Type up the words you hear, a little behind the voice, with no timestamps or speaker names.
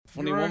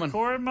Funny You're woman.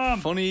 recording,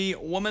 Mum. Funny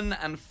woman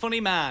and funny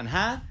man,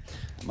 huh?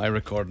 Am I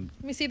recording?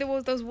 Let me see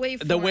those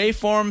waveforms. The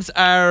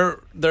waveforms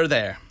they're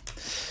there.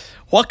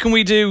 What can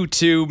we do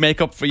to make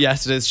up for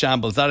yesterday's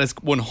shambles? That is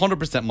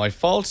 100% my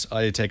fault.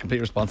 I take complete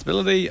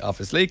responsibility,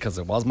 obviously, because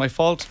it was my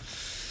fault.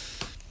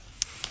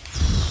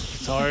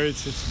 It's hard.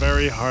 It's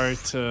very hard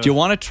to... Do you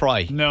want to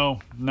try? No,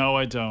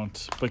 I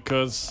don't.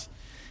 Because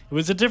it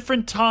was a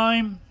different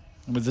time.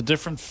 It was a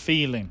different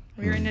feeling.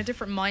 We were in a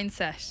different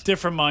mindset.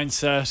 Different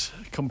mindset,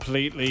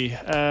 completely.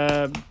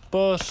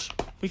 But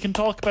we can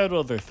talk about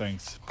other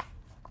things.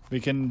 We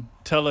can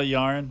tell a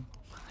yarn.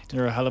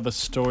 You're a hell of a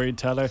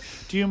storyteller.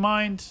 Do you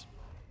mind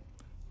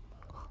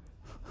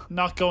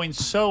not going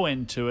so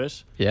into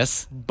it,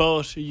 Yes.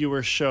 but you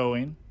were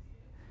showing?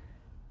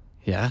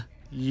 Yeah.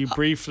 You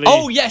briefly...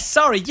 Oh, yes,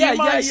 sorry. Yeah.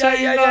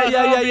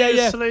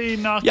 Obviously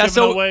not Yeah, giving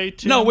so, away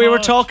too no, we were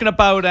much. talking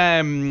about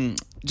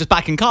just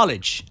back in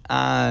college.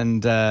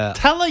 And,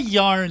 Tell a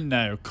yarn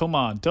now. Come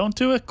on. Don't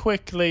do it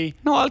quickly.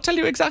 no, I'll tell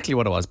you exactly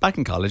what it was. Back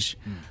in college,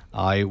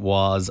 I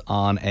was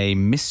on a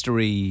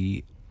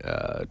mystery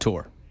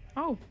tour.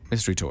 Oh,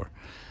 Mystery tour.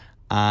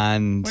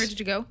 And where did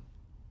you go?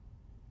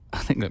 I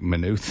think that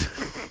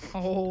Maynooth.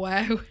 Oh,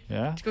 wow.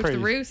 Yeah. Did you go to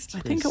the Roost? I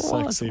think it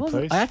was. Sexy Was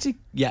it? place. I think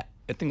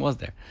it was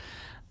there.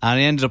 And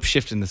I ended up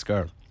shifting this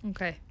girl.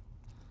 Okay.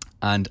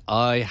 And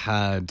I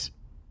had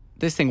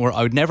this thing where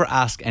I would never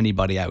ask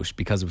anybody out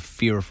because of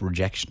fear of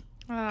rejection.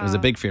 It was a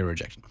big fear of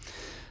rejection.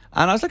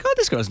 And I was like, oh,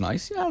 this girl's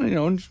nice. Yeah,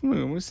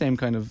 and, same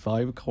kind of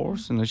vibe, of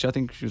course. And I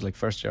think she was like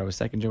first year, I was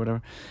second year,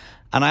 whatever.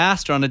 And I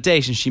asked her on a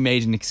date and she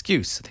made an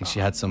excuse. I think she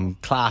had some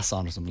class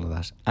on or something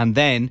like that. And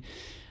then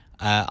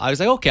I was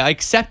like, okay, I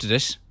accepted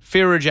it.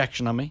 Fear of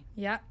rejection on me.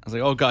 Yeah. I was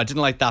like, oh God, I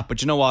didn't like that.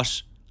 But you know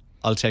what?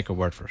 I'll take her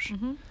word for it.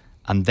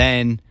 And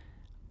then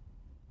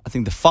I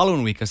think the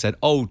following week I said,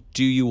 oh,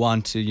 do you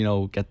want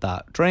to, get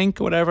that drink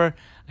or whatever?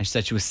 And she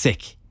said she was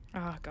sick.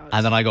 Oh, God.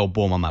 And then I go,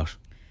 boom, I'm out.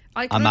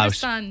 I can I'm out.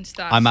 understand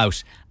that. I'm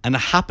out. And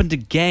it happened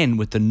again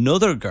with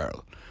another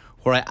girl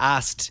where I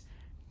asked,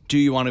 do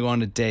you want to go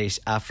on a date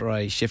after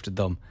I shifted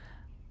them?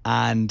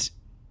 And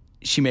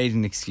she made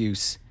an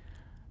excuse.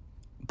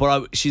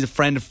 But she's a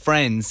friend of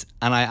friends.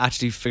 And I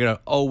actually figured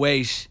out, oh,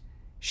 wait,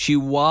 she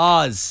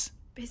was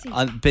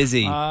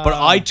Busy. But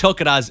I took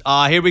it as,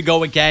 here we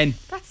go again.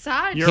 That's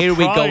sad. Your Here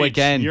we go pride,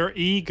 again. Your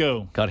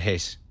ego. Got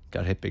hit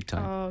big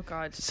time. Oh,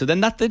 God. So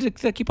then that did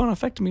keep on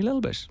affecting me a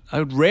little bit.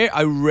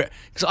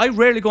 Because I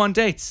rarely go on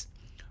dates.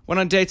 Went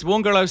on dates with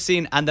one girl I was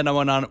seeing, and then I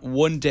went on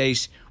one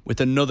date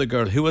with another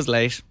girl who was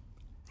late.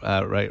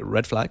 Right,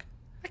 red flag.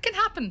 It can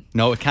happen.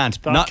 No, it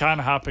can't. That can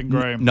happen,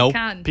 Graham. No,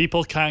 Can.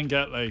 People can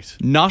get late.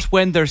 not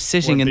when they're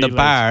sitting Or in be the late.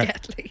 bar.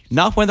 Get late.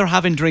 Not when they're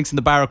having drinks in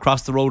the bar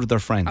across the road with their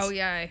friends. Oh,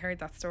 yeah, I heard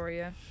that story,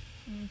 yeah.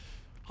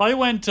 I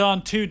went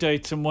on 2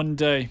 dates in one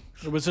day.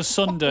 It was a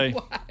Sunday,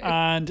 Wow.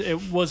 and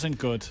it wasn't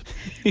good.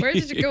 Where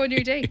did you go on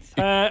your dates?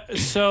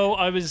 So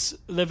I was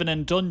living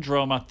in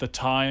Dundrum at the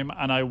time,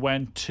 and I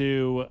went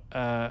to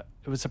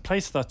it was a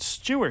place that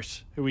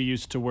Stuart, who we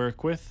used to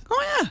work with,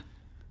 Oh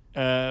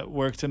yeah.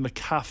 worked in the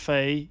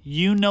cafe.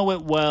 You know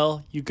it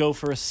well. You go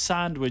for a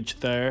sandwich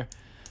there.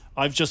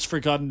 I've just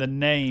forgotten the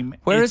name.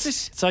 Where is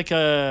is it? It's like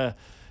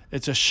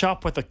it's a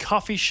shop with a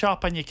coffee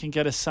shop, and you can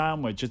get a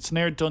sandwich. It's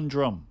near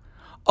Dundrum.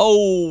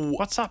 Oh,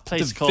 What's that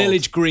place the called?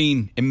 Village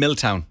Green in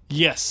Milltown.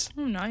 Yes.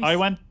 Oh, nice. I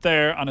went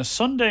there on a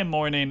Sunday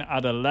morning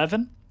at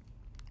 11.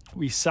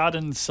 We sat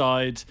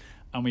inside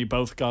and we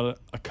both got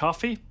a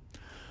coffee.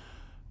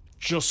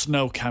 Just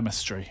no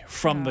chemistry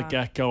from the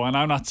get-go. And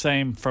I'm not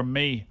saying for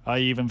me, I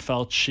even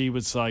felt she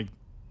was like,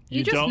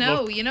 You just don't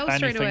know. look You know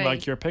straight anything away.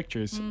 like your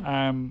pictures.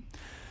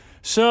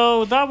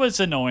 So that was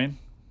annoying.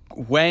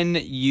 When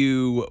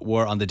you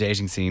were on the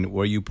dating scene,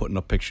 were you putting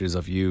up pictures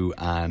of you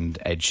and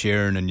Ed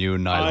Sheeran and you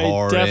and Niall I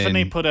Horan?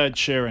 definitely put Ed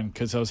Sheeran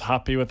because I was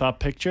happy with that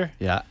picture.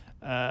 Yeah.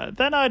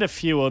 Then I had a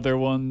few other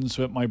ones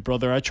with my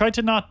brother. I tried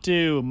to not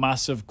do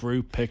massive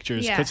group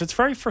pictures Yeah. because it's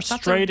very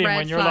frustrating red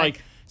when you're flag.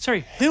 like,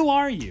 sorry, who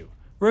are you?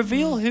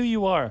 Reveal who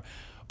you are.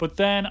 But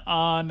then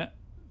on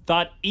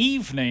that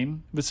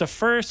evening, it was the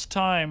first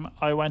time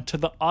I went to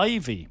the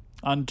Ivy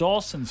on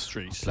Dawson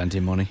Street. Plenty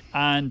of money.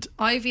 And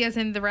Ivy as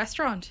in the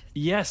restaurant?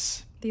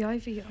 yes, The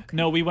Ivy, okay.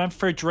 no, we went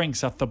for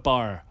drinks at the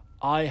bar.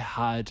 I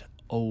had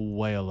a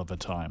whale of a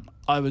time.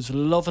 I was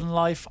loving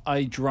life.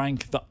 I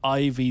drank the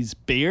Ivy's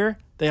beer.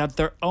 They had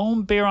their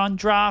own beer on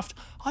draft.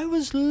 I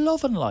was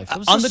loving life. It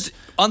was On the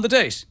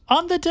date.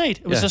 on the date.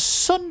 It was Yeah. a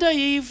Sunday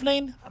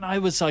evening, and I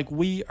was like,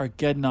 we are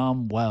getting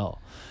on well.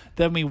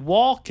 Then we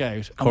walk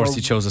out. Of course,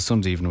 he chose a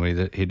Sunday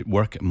evening. He'd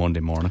work Monday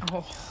morning.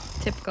 Oh,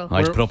 typical.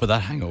 I just put up with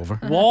that hangover.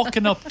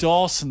 walking up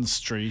Dawson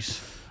Street,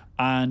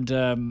 and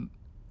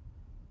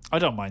I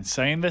don't mind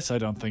saying this. I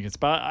don't think it's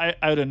bad.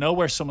 Out of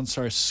nowhere, someone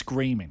starts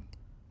screaming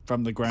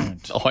from the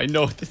ground. Oh, I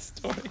know this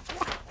story.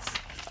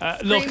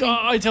 Look, Screaming.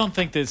 I don't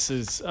think this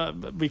is.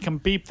 We can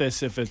beep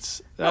this if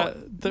it's. No,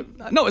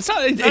 it's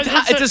not.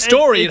 It's a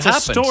story. It's it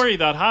happened. a story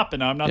that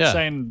happened. I'm not Yeah.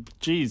 saying,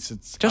 geez,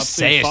 it's Just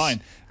absolutely say it.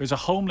 fine. There's a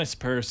homeless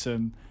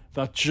person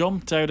that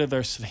jumped out of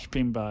their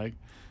sleeping bag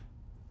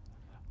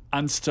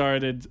and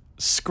started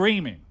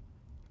screaming.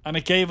 And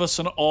it gave us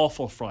an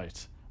awful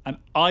fright. And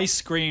I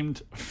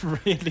screamed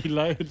really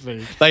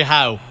loudly. Like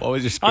how? What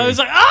was your scream? I was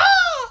like,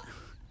 ah!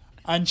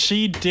 And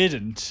she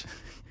didn't.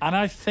 And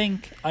I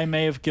think I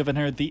may have given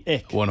her the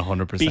ick.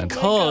 100%.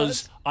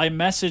 Because I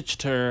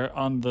messaged her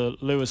on the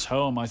Lewis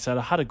home. I said,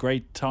 I had a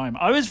great time.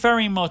 I was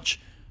very much,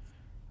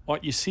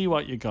 what you see,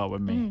 what you got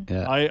with me.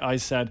 Yeah. I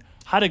said,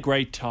 had a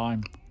great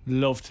time.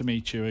 Love to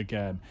meet you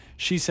again.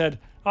 She said,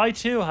 I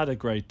too had a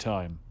great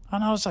time.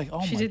 And I was like,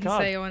 oh She my didn't God.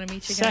 say, I want to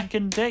meet you again.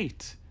 Second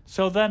date.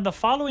 So then the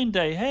following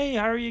day, hey,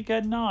 how are you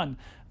getting on? And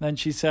then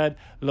she said,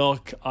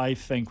 look, I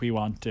think we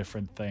want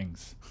different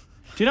things.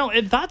 Do you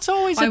know, that's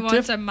always I a want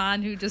different... a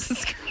man who doesn't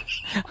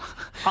scream.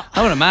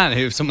 I want a man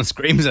who, if someone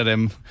screams at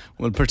him,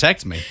 will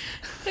protect me.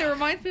 It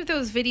reminds me of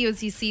those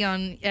videos you see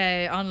on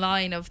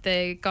online of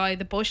the guy,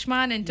 the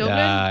Bushman in Dublin,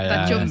 Yeah,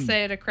 that yeah. jumps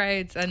out of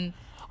crowds. And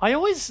I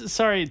always,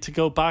 sorry to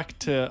go back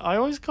to, I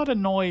always got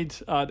annoyed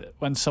at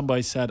when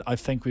somebody said, I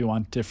think we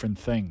want different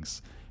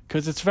things.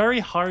 Because it's very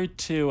hard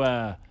to,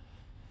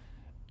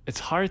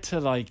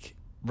 like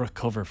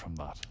recover from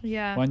that.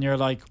 yeah, When you're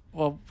like,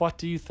 well, what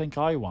do you think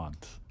I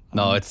want?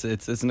 No, it's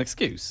an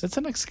excuse. It's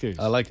an excuse.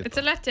 I like it. it's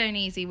a letdown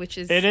easy, which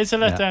is It is a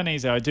letdown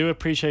easy. I do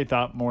appreciate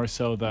that more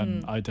so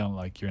than I don't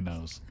like your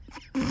nose.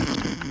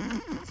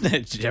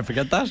 Did you ever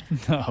get that?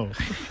 No.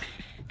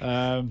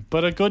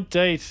 But a good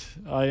date.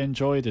 I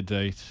enjoyed a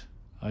date.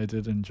 I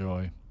did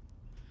enjoy.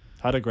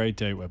 Had a great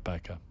date with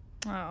Becca.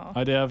 Oh,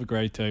 I did have a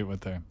great date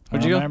with her.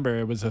 Where'd I you go? remember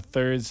it was a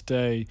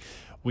Thursday.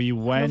 We I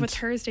love a went.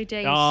 Thursday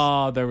date.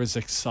 Oh, there was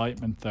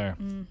excitement there.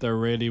 There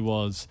really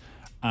was.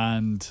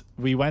 And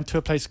we went to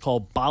a place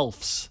called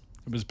Balf's.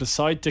 It was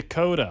beside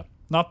Dakota.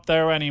 Not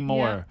there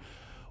anymore.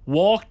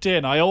 Walked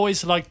in. I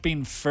always liked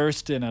being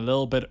first in a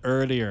little bit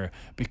earlier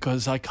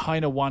because I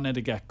kind of wanted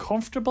to get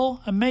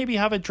comfortable and maybe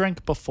have a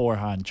drink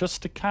beforehand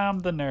just to calm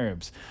the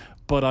nerves.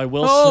 But I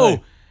will Oh,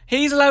 say...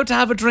 he's allowed to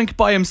have a drink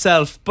by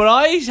himself, but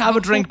I have a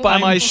drink by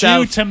I'm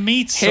myself. due to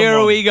meet someone.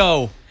 Here we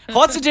go.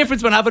 What's the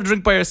difference when having a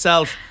drink by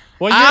yourself?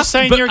 Well, you're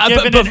saying you're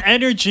giving an bef-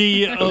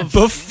 energy of...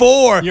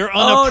 before You're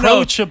Oh,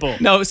 unapproachable.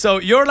 no, so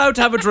you're allowed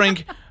to have a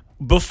drink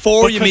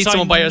before you meet Because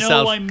someone by I know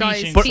yourself. I'm Guys,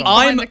 meeting But peek someone.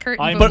 behind I'm- the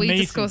curtain, I'm but we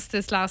meeting- discussed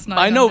this last night.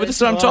 I on know, the but this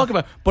is what I'm show. talking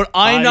about. But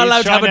I'm not He's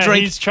allowed to have a trying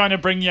drink. He's trying to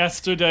bring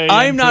yesterday.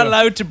 I'm not into-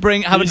 allowed to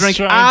have a He's drink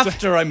trying to-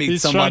 after I meet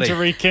he's somebody. trying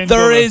to rekindle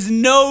There it. is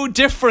no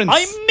difference.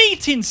 I'm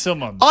meeting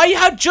someone. I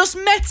had just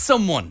met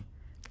someone.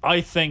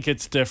 I think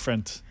it's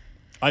different.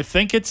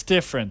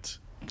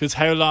 Because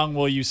how long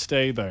will you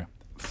stay there?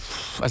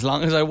 As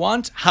long as I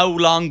want. How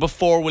long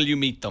before will you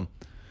meet them?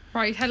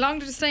 Right, how long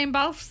did it stay in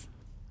Balf's?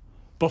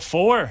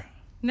 Before.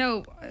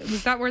 No,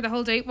 was that where the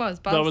whole date was?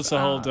 That was the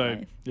whole Oh, day.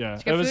 nice. Yeah,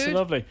 Did you it get was food?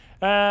 lovely.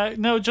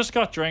 No, just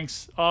got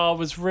drinks. Oh,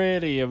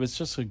 it was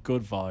just a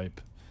good vibe.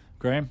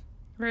 Graham?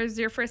 Where was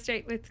your first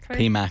date with Claire?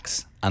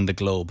 PMax and the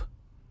Globe.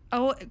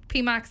 Oh,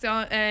 PMax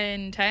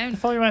in I town.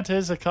 thought you went to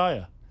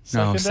Izakaya.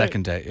 No, date?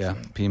 second date, yeah.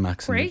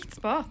 PMax. Great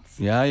spots.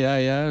 Yeah.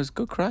 It was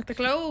good crack. The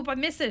Globe, I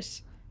miss it.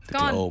 It's The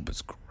gone. Globe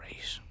is great.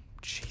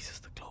 Jesus,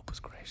 the Globe was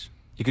great.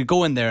 You could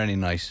go in there any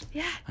night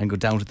Yeah. and go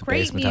down to the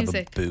Great basement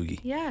music. to have a boogie.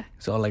 Yeah.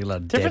 It's all like a lot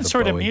of Different David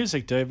sort Bowie. of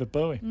music, David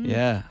Bowie.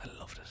 Yeah, I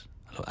loved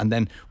it. And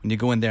then when you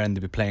go in there and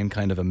they'd be playing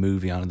kind of a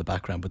movie on in the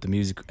background, but the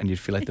music, and you'd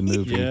feel like the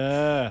movie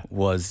Yeah.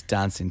 was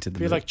dancing to the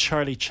Feel movie. like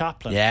Charlie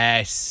Chaplin.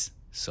 Yes.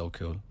 So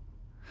cool.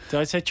 Did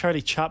I say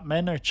Charlie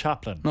Chapman or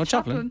Chaplin? No,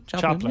 Chaplin.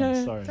 Chaplin,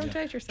 yeah. sorry. Don't yeah.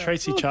 doubt yourself.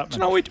 Tracy Do Chapman. you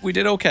know, we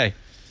did okay.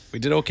 We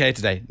did okay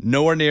today.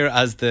 Nowhere near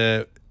as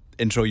the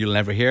intro you'll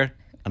never hear,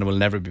 and it will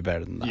never be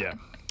better than that. Yeah.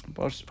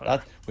 But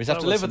we just have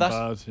to live with that.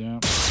 Bad, yeah.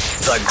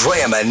 The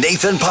Graham and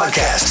Nathan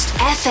Podcast.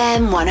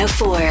 FM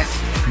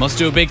 104. Must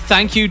do a big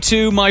thank you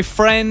to my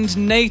friend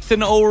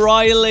Nathan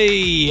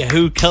O'Reilly,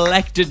 who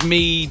collected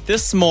me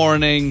this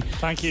morning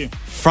Thank you.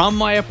 from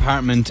my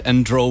apartment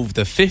and drove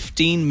the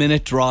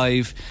 15-minute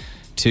drive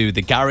to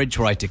the garage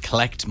where I had to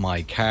collect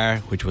my car,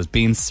 which was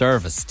being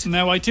serviced.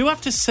 Now, I do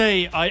have to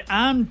say, I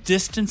am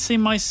distancing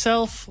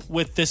myself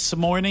with this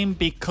morning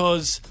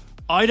because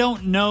I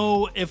don't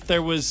know if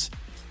there was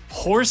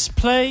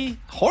horseplay.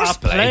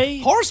 Horseplay? at play,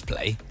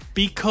 Horseplay?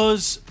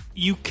 because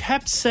you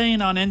kept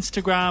saying on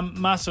Instagram,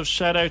 massive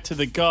shout out to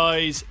the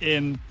guys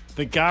in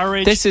the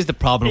garage. This is the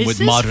problem Is with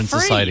this modern free?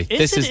 society.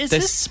 Is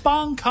this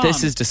SpawnCon?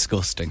 This is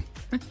disgusting.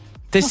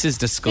 This is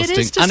disgusting. It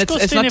is disgusting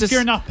and it's not if dis-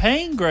 you're not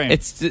paying, Graham.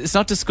 It's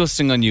not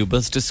disgusting on you, but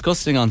it's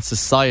disgusting on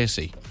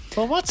society.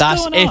 Well, what's That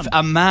going if on?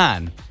 a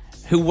man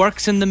who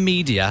works in the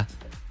media,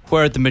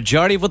 where the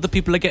majority of other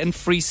people are getting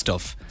free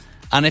stuff,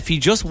 and if he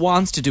just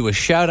wants to do a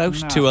shout out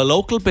to a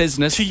local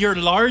business to your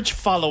large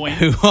following,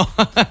 who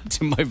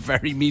to my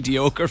very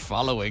mediocre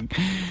following,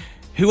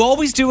 who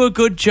always do a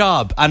good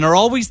job and are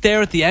always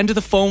there at the end of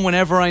the phone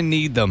whenever I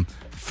need them,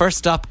 First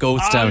stop,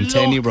 Goatstown, look.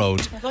 Taney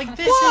Road. Like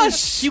this What?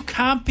 is you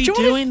can't be Do you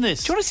wanna- doing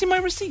this. Do you want to see my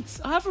receipts?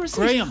 I have a receipt.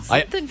 Graham.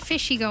 Something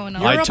fishy going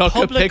on. You're I a took a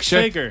public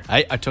picture. figure.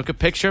 I took a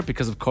picture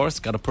because, of course,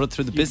 got to put it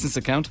through the business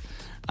account.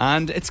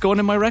 And it's going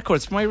in my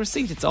records for my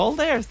receipt. It's all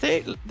there.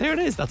 There it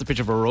is. That's a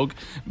picture of a rug.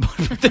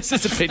 But this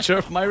is a picture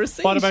of my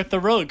receipt. What about the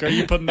rug? Are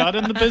you putting that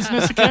in the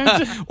business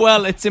account?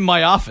 Well, it's in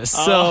my office,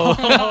 so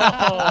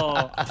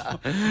Oh.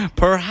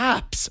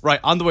 perhaps. Right,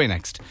 on the way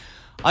next.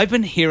 I've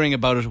been hearing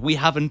about it. We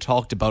haven't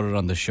talked about it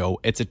on the show.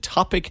 It's a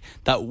topic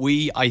that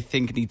I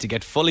think, need to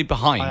get fully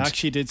behind. I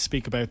actually did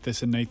speak about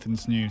this in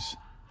Nathan's news.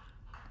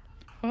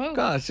 Oh.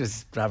 God, it's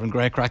just having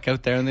great crack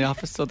out there in the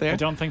office. So there. I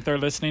don't think they're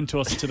listening to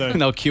us today.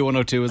 No,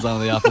 Q102 is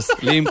on in the office.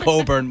 Liam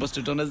Coburn must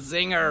have done a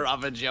zinger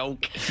of a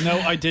joke. No,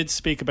 I did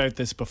speak about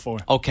this before.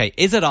 Okay,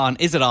 is it on?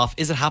 Is it off?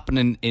 Is it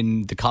happening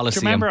in the Do you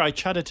Coliseum? remember I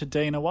chatted to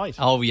Dana White?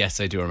 Oh, yes,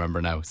 I do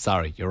remember now.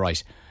 Sorry, you're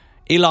right.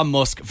 Elon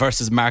Musk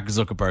versus Mark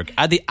Zuckerberg.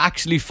 Are they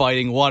actually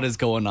fighting? What is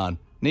going on?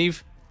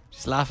 Neve,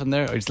 just laughing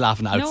there or just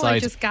laughing outside? No, I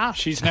just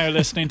gasped. She's now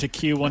listening to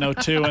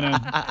Q102 in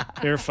an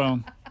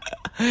earphone.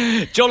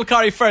 Joel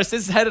Corry first.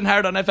 This is Head and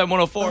Heart on FM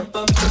 104.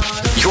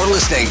 You're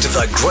listening to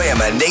the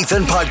Graham and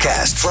Nathan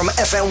podcast from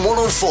FM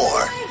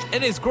 104.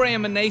 It is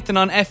Graham and Nathan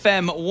on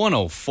FM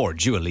 104.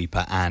 Dua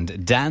Lipa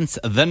and Dance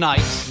the Night.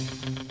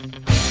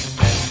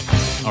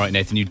 All right,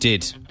 Nathan, you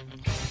did.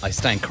 I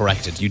stand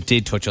corrected. You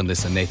did touch on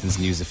this in Nathan's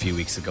news a few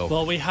weeks ago.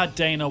 Well, we had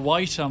Dana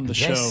White on the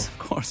show. Yes, of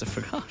course, I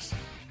forgot.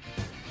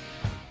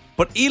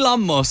 But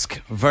Elon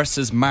Musk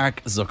versus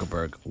Mark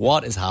Zuckerberg.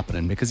 What is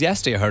happening? Because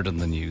yesterday I heard on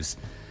the news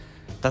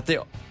that they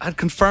had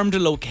confirmed a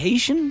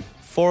location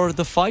for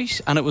the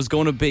fight and it was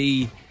going to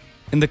be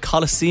in the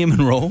Colosseum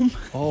in Rome.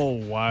 Oh,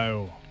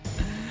 wow.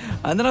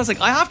 And then I was like,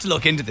 I have to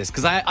look into this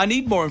because I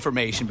need more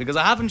information because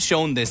I haven't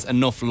shown this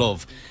enough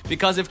love.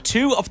 Because if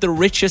two of the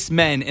richest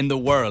men in the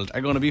world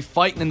are going to be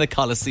fighting in the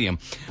Colosseum,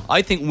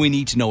 I think we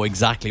need to know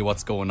exactly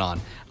what's going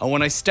on. And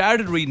when I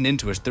started reading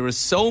into it, there was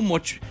so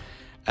much...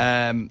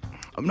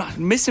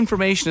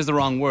 misinformation is the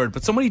wrong word,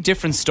 but so many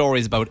different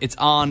stories about it's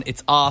on,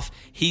 it's off,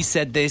 he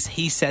said this,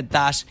 he said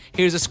that,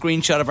 here's a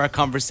screenshot of our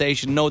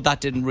conversation, no,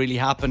 that didn't really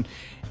happen.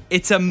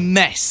 It's a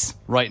mess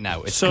right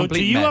now. It's a So complete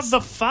do you mess. have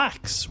the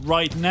facts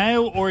right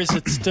now, or is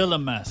it still a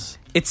mess?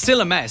 It's still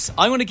a mess.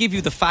 I'm going to give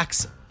you the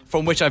facts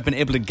from which I've been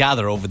able to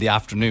gather over the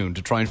afternoon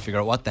to try and figure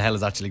out what the hell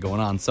is actually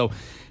going on. So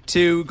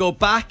to go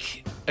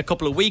back a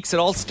couple of weeks, it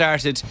all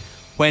started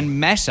when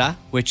Meta,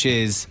 which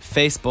is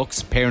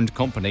Facebook's parent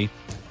company,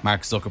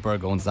 Mark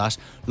Zuckerberg owns that,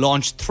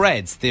 launched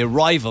Threads, the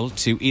rival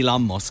to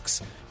Elon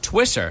Musk's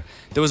Twitter.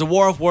 There was a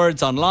war of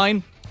words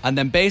online, and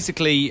then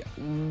basically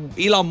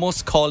Elon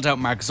Musk called out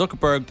Mark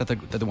Zuckerberg that they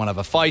want to have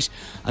a fight,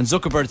 and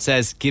Zuckerberg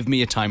says, give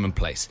me a time and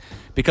place.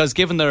 Because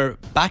given their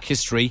back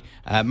history,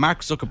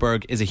 Mark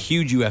Zuckerberg is a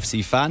huge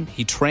UFC fan.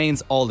 He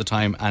trains all the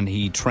time and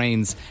he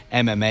trains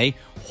MMA,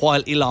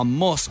 while Elon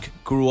Musk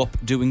grew up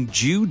doing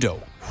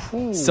judo.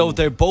 Ooh. So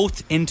they're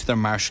both into their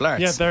martial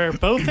arts. Yeah, they're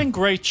both in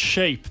great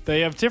shape.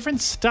 They have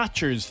different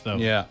statures, though.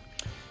 Yeah.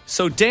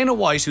 So Dana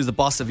White, who's the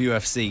boss of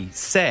UFC,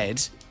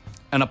 said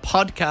on a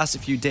podcast a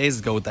few days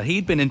ago that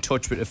he'd been in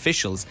touch with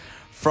officials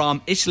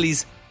from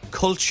Italy's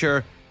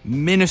culture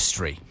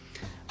ministry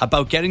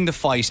about getting the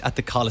fight at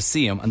the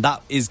Colosseum, and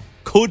that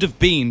could have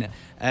been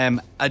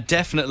a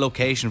definite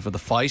location for the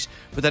fight.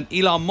 But then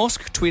Elon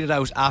Musk tweeted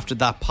out after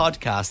that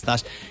podcast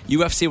that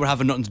UFC were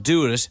having nothing to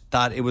do with it,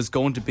 that it was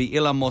going to be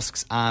Elon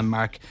Musk's and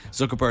Mark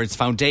Zuckerberg's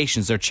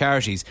foundations, their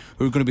charities,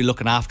 who were going to be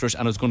looking after it,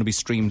 and it was going to be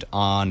streamed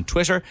on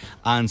Twitter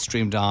and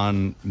streamed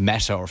on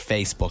Meta or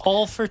Facebook.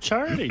 All for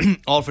charity.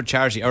 All for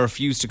charity. I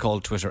refuse to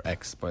call Twitter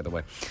X, by the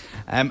way.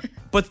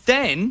 But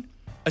then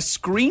a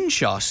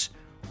screenshot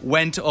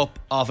went up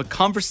of a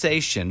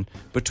conversation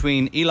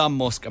between Elon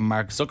Musk and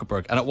Mark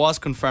Zuckerberg, and it was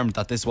confirmed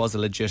that this was a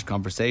legit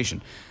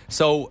conversation.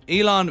 So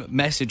Elon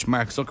messaged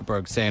Mark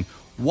Zuckerberg saying,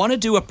 want to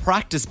do a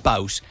practice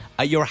bout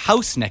at your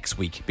house next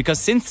week? Because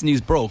since the news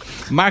broke,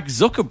 Mark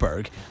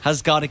Zuckerberg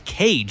has got a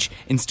cage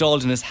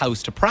installed in his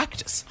house to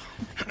practice.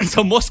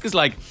 So Musk is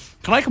like,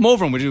 can I come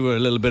over and we do a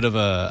little bit of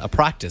a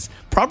practice?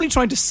 Probably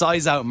trying to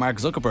size out Mark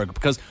Zuckerberg,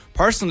 because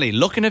personally,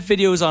 looking at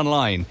videos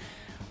online,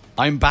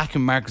 I'm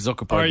backing Mark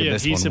Zuckerberg in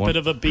this one. He's a bit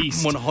of a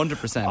beast.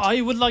 100%.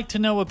 I would like to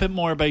know a bit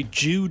more about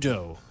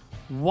judo.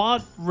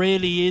 What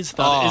really is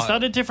that? Is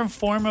that a different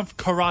form of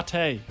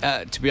karate?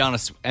 To be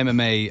honest,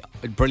 MMA,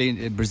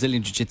 brilliant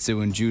Brazilian Jiu-Jitsu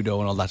and Judo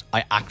and all that,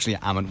 I actually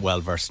am well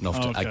versed enough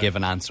to give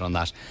an answer on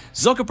that.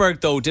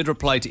 Zuckerberg, though, did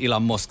reply to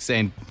Elon Musk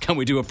saying, can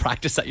we do a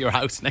practice at your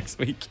house next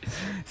week?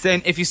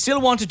 Saying, if you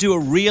still want to do a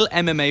real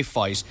MMA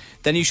fight,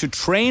 then you should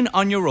train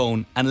on your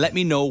own and let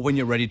me know when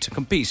you're ready to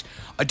compete.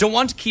 I don't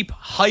want to keep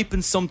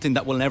hyping something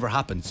that will never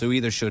happen. So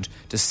either should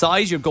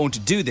decide you're going to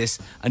do this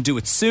and do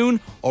it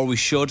soon, or we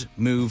should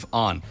move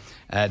on.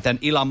 Then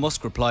Elon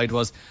Musk replied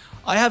was,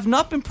 I have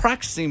not been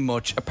practicing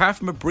much apart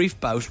from a brief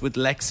bout with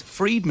Lex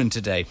Friedman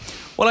today.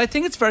 Well, I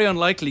think it's very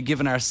unlikely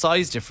given our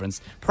size difference.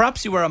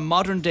 Perhaps you are a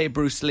modern day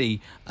Bruce Lee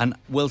and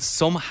will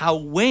somehow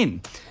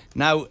win.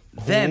 Now,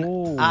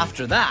 then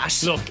after that...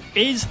 Look,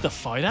 is the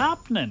fight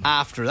happening?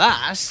 After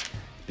that,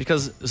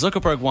 because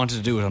Zuckerberg wanted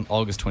to do it on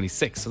August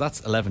 26th, so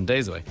that's 11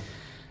 days away.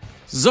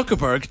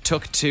 Zuckerberg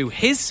took to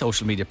his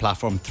social media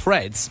platform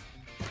Threads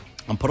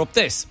and put up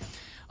this.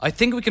 I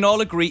think we can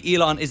all agree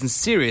Elon isn't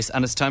serious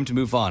and it's time to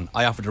move on.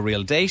 I offered a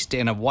real date.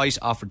 Dana White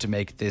offered to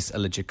make this a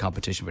legit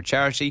competition for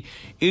charity.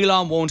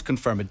 Elon won't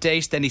confirm a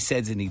date. Then he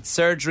says he needs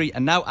surgery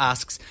and now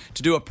asks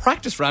to do a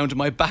practice round in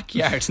my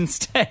backyard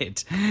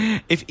instead.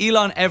 If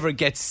Elon ever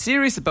gets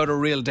serious about a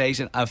real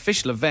date and an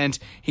official event,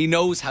 he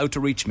knows how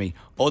to reach me.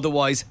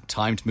 Otherwise,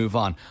 time to move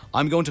on.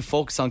 I'm going to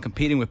focus on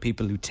competing with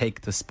people who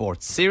take the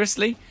sport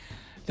seriously.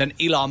 Then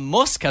Elon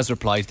Musk has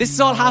replied. This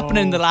is all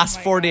happening in the last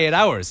 48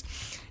 hours.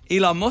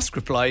 Elon Musk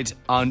replied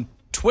on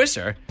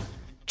Twitter,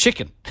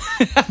 chicken.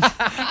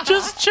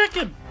 Just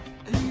chicken.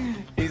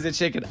 He's a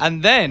chicken.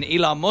 And then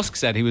Elon Musk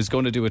said he was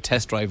going to do a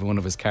test drive in one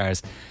of his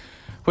cars,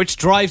 which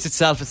drives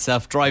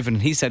itself driving.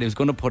 And he said he was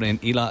going to put in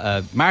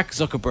Mark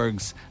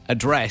Zuckerberg's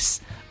address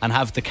and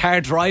have the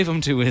car drive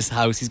him to his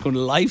house. He's going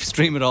to live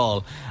stream it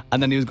all.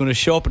 And then he was going to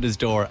show up at his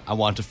door and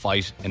want to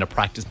fight in a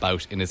practice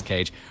bout in his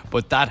cage.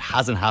 But that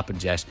hasn't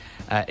happened yet.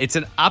 It's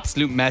an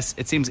absolute mess.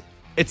 It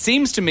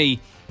seems to me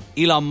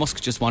Elon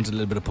Musk just wanted a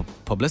little bit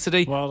of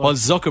publicity, while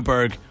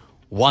Zuckerberg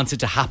wants it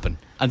to happen.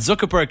 And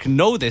Zuckerberg can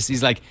know this.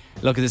 He's like,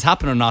 look, is this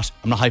happening or not?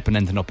 I'm not hyping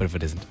anything up if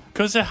it isn't.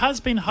 Because it has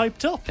been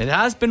hyped up. It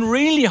has been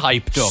really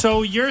hyped up.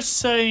 So you're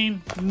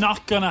saying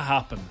not going to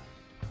happen?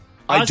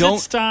 As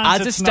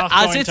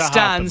it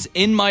stands,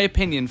 in my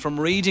opinion, from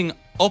reading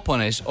up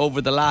on it over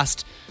the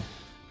last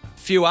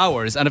few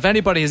hours, and if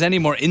anybody has any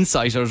more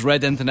insight or has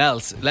read anything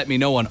else, let me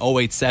know on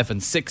 087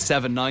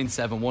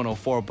 6797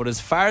 104. But as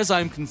far as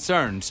I'm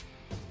concerned,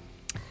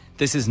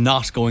 this is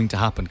not going to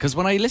happen. Because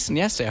when I listened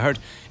yesterday, I heard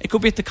it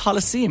could be at the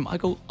Coliseum. I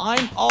go,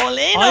 I'm all in on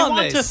this. I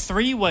want a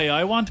three-way.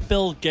 I want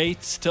Bill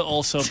Gates to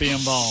also be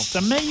involved.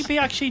 And maybe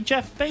actually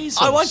Jeff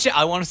Bezos.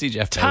 I want to see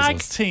Jeff Bezos. Tag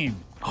team.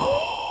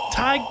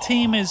 Tag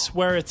team is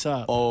where it's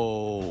at.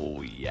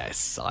 Oh,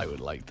 yes, I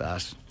would like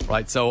that.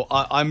 Right, so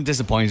I'm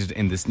disappointed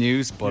in this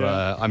news, but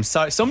I'm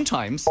sorry.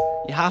 Sometimes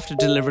you have to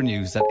deliver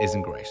news that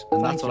isn't great.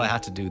 And that's what I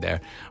had to do there.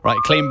 Right,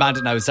 Clean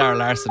Bandit now, Zara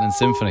Larsson and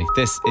Symphony.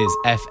 This is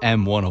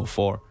FM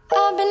 104.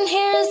 I've been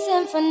hearing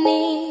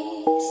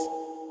symphonies.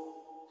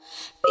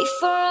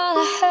 Before all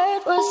I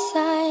heard was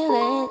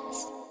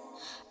silence.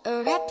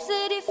 A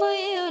rhapsody for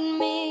you and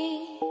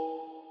me.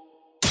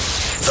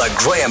 The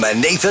Graham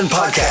and Nathan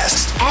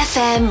Podcast.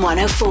 FM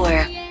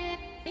 104.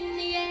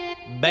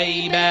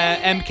 Baby,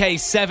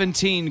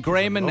 MK17,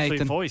 Graham and Lovely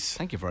Nathan. Voice.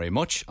 Thank you very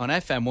much. On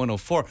FM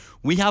 104,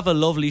 we have a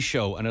lovely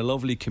show and a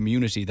lovely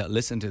community that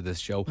listen to this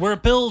show. We're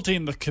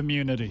building the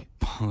community.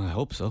 I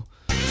hope so.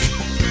 We'll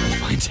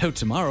find out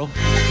tomorrow.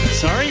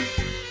 Sorry?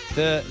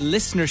 The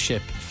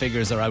listenership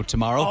figures are out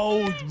tomorrow.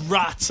 Oh,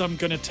 rats, I'm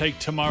going to take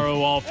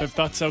tomorrow off. If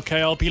that's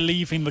okay, I'll be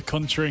leaving the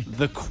country.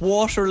 The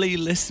quarterly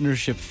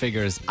listenership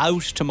figures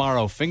out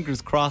tomorrow.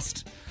 Fingers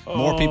crossed.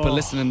 More people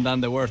listening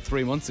than there were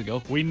 3 months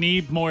ago. We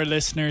need more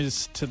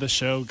listeners to the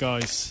show,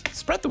 guys.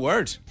 Spread the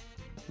word.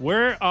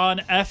 We're on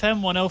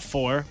FM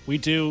 104. We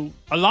do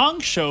a long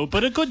show,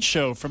 but a good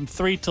show from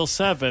 3 till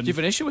 7. Do you have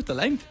an issue with the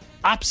length?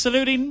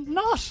 Absolutely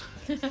not.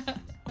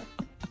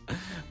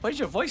 Why did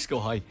your voice go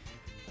high?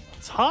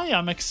 It's high.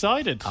 I'm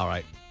excited. All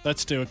right.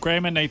 Let's do it.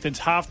 Graham and Nathan's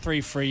half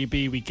 3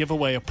 freebie. We give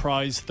away a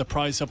prize. The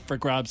prize up for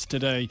grabs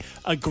today.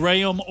 A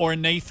Graham or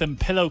Nathan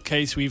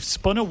pillowcase. We've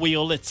spun a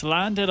wheel. It's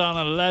landed on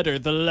a letter.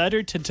 The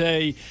letter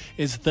today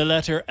is the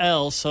letter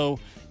L. So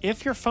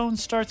if your phone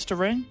starts to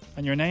ring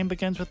and your name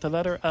begins with the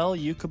letter L,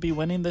 you could be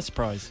winning this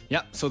prize.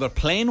 Yeah, so they're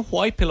plain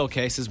white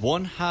pillowcases.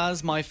 One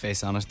has my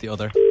face on it. The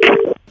other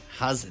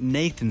has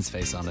Nathan's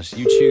face on it.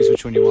 You choose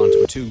which one you want.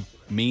 We're too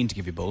mean to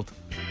give you both.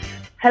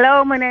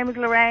 Hello, my name is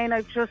Lorraine.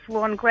 I've just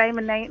won Graham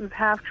and Nathan's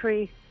half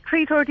 3:30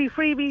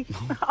 freebie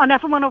on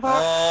FM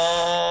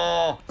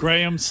 104.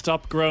 Graham,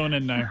 stop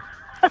groaning now.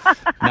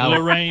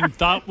 Lorraine,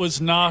 that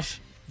was not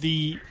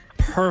the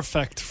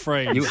perfect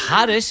phrase. You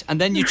had it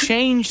and then you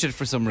changed it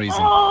for some reason.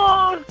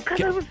 Oh,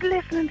 because I was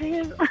listening to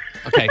you.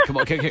 Okay, come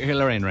on. Okay,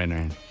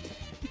 Lorraine.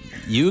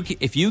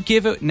 If you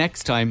give it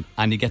next time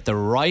and you get the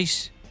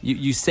right,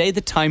 you say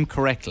the time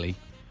correctly,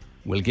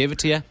 we'll give it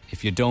to you.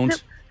 If you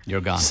don't, you're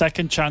gone.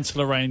 Second chance,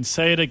 Lorraine.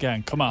 Say it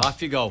again. Come on.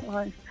 Off you go.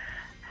 Right.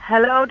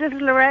 Hello, this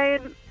is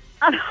Lorraine.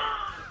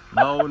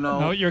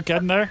 No, you're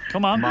getting there.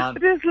 Come on.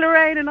 This is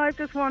Lorraine, and I've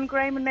just won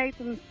Graham and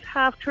Nathan's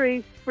half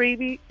 3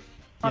 freebie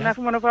on FM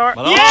 104.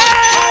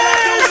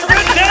 Yes!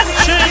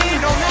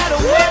 Redemption!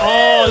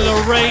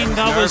 Oh, Lorraine,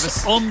 that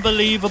was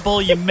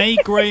unbelievable. You made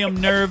Graham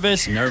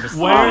nervous.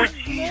 Where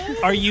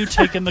are you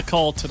taking the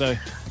call today?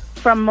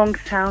 From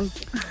Monkstown.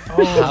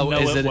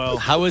 Oh,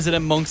 How is it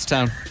in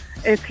Monkstown?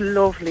 It's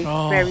lovely.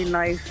 Very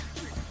nice.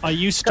 I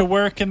used to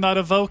work in that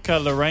Avoca,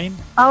 Lorraine.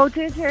 Oh,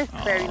 did you?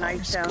 It's very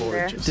nice down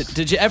gorgeous. there.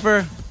 Did you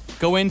ever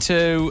go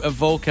into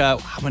Avoca,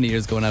 how many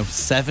years ago now?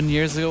 7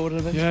 years ago would it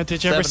have been? Yeah,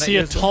 did you ever see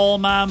a tall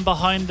man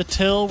behind the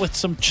till with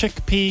some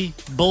chickpea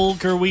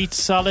bulgur wheat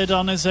salad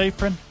on his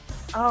apron?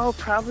 Oh,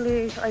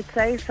 probably. I'd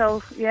say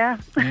so. Yeah.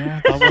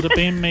 Yeah, that would have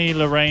been me,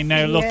 Lorraine.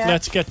 Now, look, Yeah.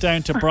 let's get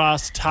down to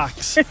brass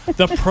tacks.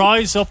 The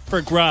prize up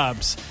for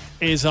grabs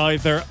is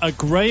either a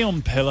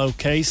Graham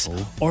pillowcase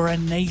or a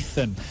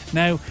Nathan.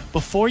 Now,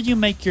 before you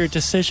make your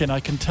decision, I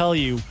can tell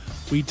you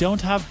we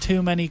don't have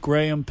too many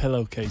Graham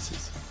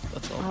pillowcases.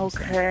 That's all.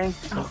 Okay.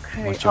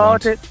 Okay. what you Oh,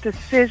 want? the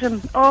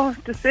decision. Oh,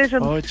 decision.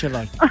 What would you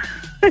like?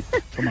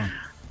 Come on.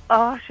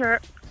 Oh,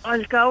 sure.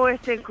 I'll go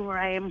with the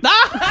Graham.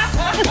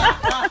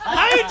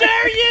 How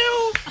dare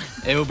you?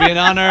 It would be an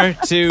honour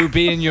to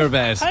be in your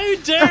bed. How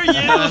dare you?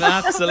 An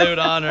absolute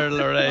honour,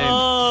 Lorraine.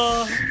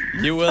 Oh,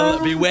 You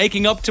will be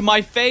waking up to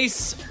my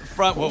face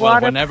from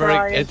What a whenever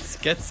prize.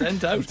 it gets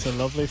sent out. it's a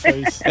lovely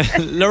face.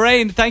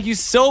 Lorraine, thank you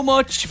so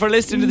much for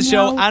listening to the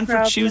show No and for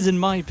problem. choosing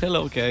my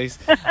pillowcase.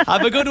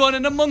 Have a good one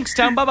in the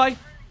Monkstown. Bye bye.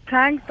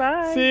 Thanks.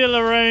 Bye. See you,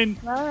 Lorraine.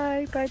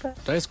 Bye. Bye. Bye.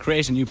 Let's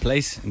create a new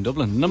place in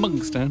Dublin, the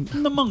Monkstown.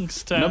 In the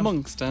Monkstown. The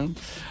Monkstown.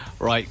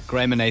 Right,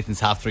 Graham and Nathan's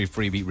Half 3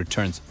 freebie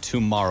returns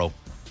tomorrow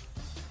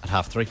at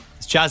 3:30.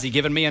 It's Jazzy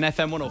giving me an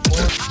FM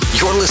 104.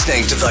 You're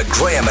listening to the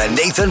Graham and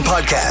Nathan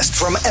podcast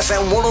from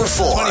FM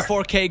 104.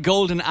 24K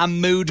Golden and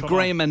Mood. Come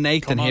Graham on. and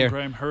Nathan Come on, here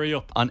Graham, hurry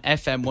up. on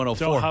FM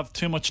 104. Don't have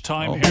too much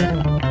time Oh.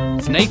 here.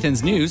 It's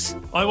Nathan's news.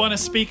 I want to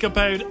speak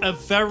about a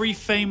very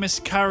famous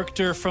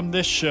character from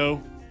this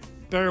show.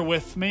 Bear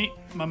with me.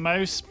 My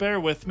mouse, bear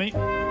with me.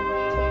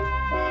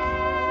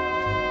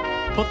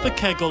 Put the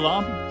kegel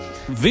on.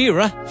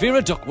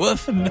 Vera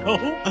Duckworth, No.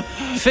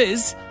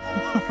 Fizz,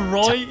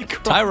 Roy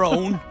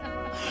Tyrone,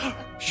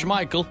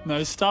 Schmeichel,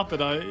 No, stop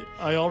it.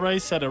 I already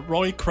said it.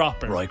 Roy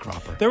Cropper. Roy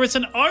Cropper. There was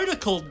an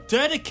article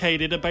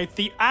dedicated about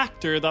the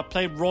actor that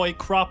played Roy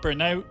Cropper.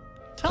 Now,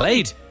 tell me-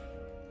 Played.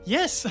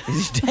 Yes.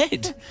 He's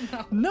dead.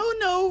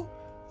 No.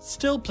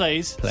 Still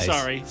plays. Plays.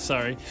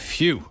 Sorry.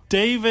 Phew.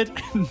 David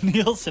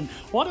Nielsen.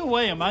 What a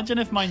way. Imagine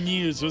if my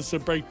news was to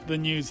break the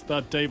news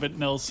that David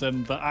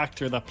Nielsen, the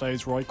actor that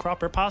plays Roy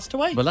Cropper, passed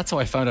away. Well, that's how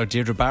I found out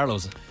Deirdre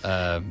Barlow's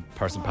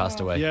person passed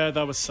away. Yeah,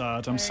 that was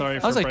sad. I'm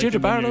sorry for I was like, breaking Deirdre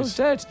the Barlow's news.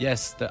 dead.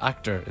 Yes, the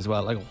actor as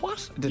well. Like,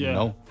 what? I didn't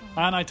know.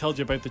 And I told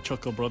you about the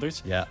Chuckle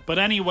Brothers. Yeah. But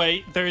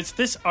anyway, there's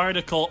this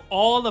article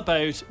all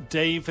about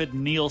David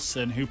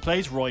Nielsen, who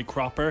plays Roy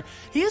Cropper.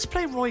 He has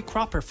played Roy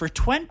Cropper for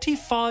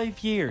 25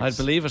 years. I'd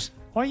believe it.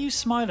 Why are you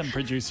smiling,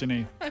 producer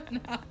Neve?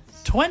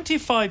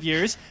 25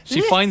 years.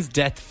 She finds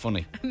death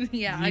funny.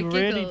 Yeah, I You giggle.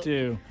 really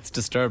do. It's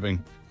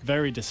disturbing.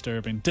 Very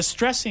disturbing.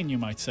 Distressing, you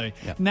might say.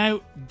 Yeah.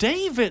 Now,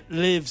 David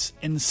lives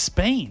in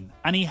Spain,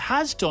 and he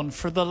has done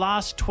for the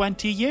last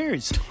 20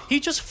 years. He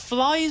just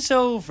flies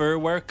over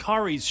where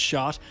Corrie's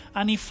shot,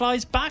 and he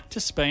flies back to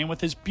Spain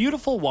with his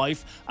beautiful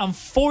wife and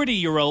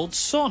 40-year-old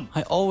son.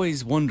 I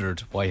always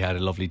wondered why he had a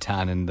lovely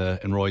tan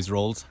in Roy's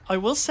roles. I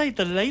will say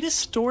the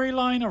latest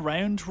storyline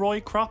around Roy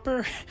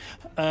Cropper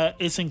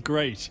isn't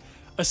great.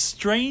 A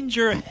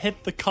stranger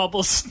hit the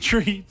cobble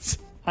streets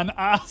and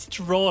asked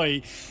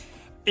Roy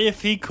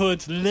if he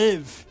could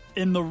live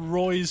in the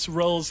Roy's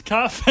Rolls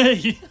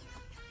Cafe.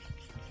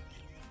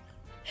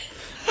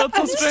 That's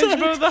so strange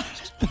about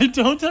that. They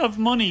don't have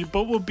money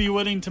but would be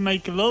willing to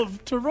make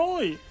love to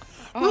Roy.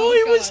 Oh,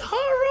 Roy was God.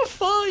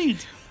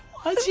 horrified,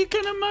 as you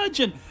can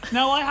imagine.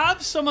 Now, I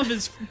have some of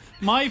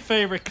my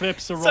favourite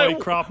clips of Roy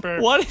Cropper.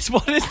 What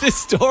is this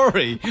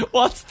story?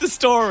 What's the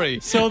story?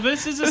 So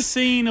this is a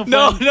scene of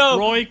No, when no.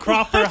 Roy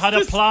Cropper What's had a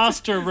this?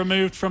 plaster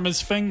removed from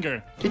his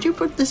finger. Did you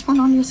put this one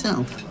on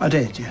yourself? I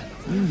did, yeah.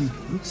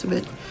 Looks a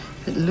bit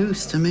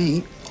loose to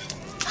me.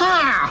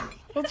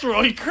 That's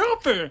Roy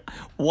Cropper.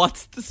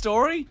 What's the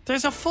story?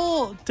 There's a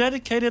full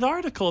dedicated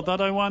article that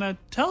I want to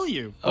tell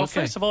you. Well,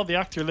 Okay. first of all, the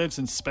actor lives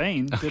in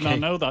Spain. Did Okay. not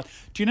know that.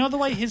 Do you know the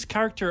way his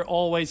character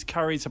always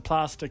carries a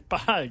plastic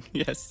bag?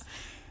 Yes.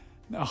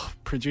 Oh,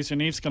 producer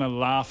Neve's going to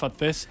laugh at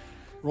this.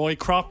 Roy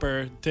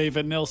Cropper,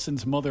 David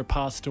Nilsson's mother,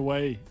 passed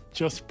away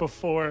just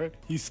before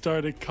he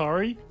started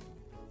Corrie.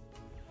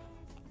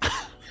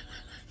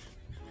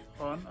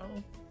 Oh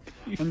no.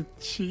 And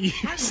she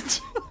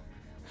used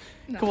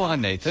Go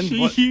on, Nathan. she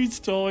What?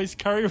 used to always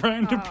carry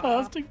around a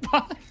plastic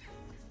bag.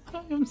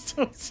 I am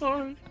so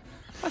sorry.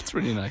 That's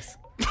really nice.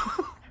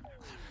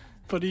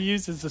 But he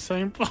uses the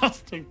same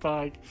plastic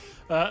bag.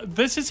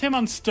 This is him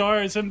on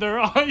Stars in Their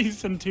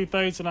Eyes in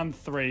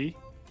 2003.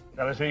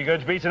 Tell us who you're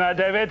going to be tonight,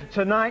 David.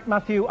 Tonight,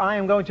 Matthew, I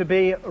am going to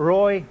be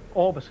Roy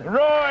Orbison.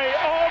 Roy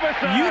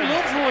Orbison! You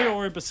love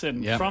Roy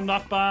Orbison Yeah. from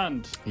that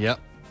band. Yep.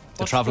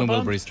 The What's Travelling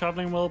band? Wilburys.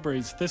 Travelling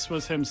Wilburys. This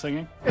was him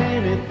singing.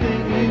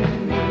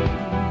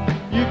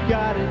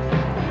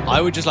 I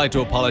would just like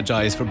to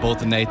apologise for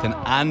both Nathan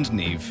and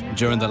Neve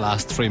during the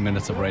last 3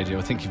 minutes of radio.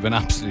 I think you've been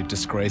absolutely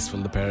disgraceful,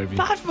 the pair of you.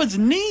 That was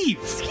Neve.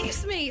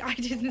 Excuse me, I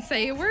didn't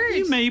say a word.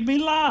 You made me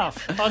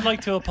laugh. I'd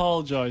like to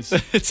apologise.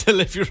 It's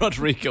Olivia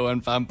Rodrigo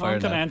and Vampire I'm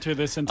going to now. enter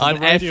this into On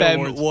the radio FM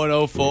awards.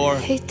 104.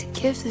 Hate to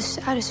give the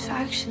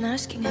satisfaction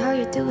asking how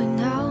you're doing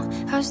now.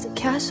 How's the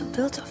castle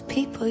built of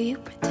people you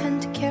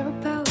pretend to care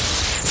about?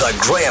 The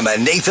Graham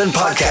and Nathan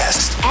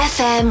Podcast.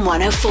 FM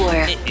 104.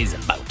 It is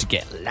about to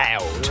get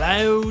loud.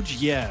 Loud,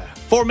 yeah.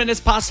 4 minutes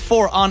past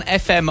 4 on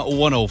FM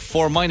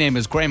 104. My name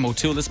is Graham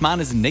O'Toole. This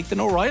man is Nathan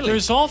O'Reilly.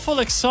 There's awful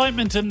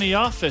excitement in the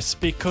office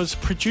because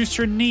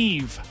producer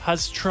Neve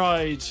has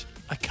tried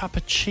a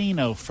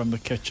cappuccino from the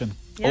kitchen.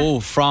 Yeah. Oh,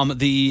 from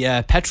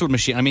the petrol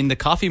machine. I mean, the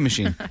coffee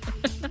machine.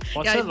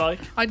 What's it like?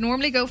 I'd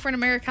normally go for an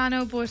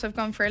Americano, but I've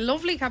gone for a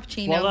lovely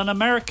cappuccino. Well, an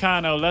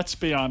Americano, let's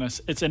be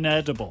honest, it's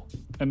inedible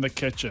in the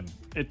kitchen.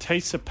 It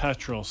tastes of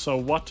petrol. So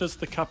what does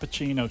the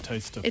cappuccino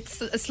taste of? It's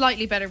a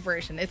slightly better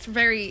version.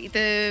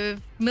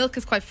 The milk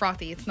is quite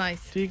frothy. It's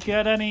nice. Do you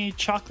get any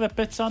chocolate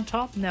bits on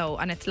top? No,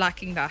 and it's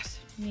lacking that.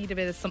 You need a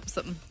bit of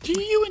something. Do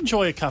you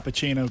enjoy a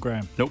cappuccino,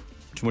 Graham? Nope.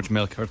 Too much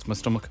milk hurts my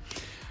stomach.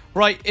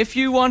 Right, if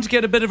you want to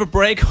get a bit of a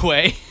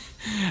breakaway,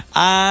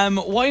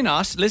 why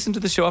not listen to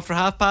the show after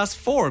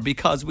 4:30,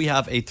 because we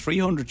have a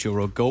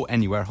 €300 Go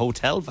Anywhere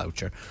hotel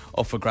voucher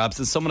up for grabs,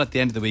 and someone at the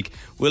end of the week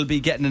will be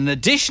getting an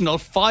additional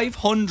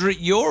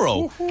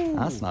 €500.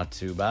 That's not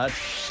too bad.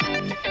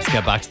 Let's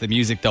get back to the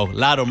music though.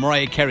 Lado,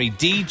 Mariah Carey,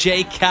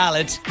 DJ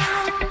Khaled.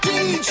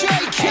 DJ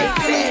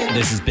Khaled.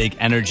 This is Big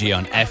Energy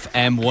on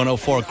FM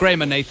 104.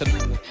 Graham and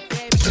Nathan.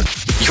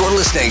 You're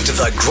listening to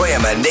the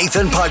Graham and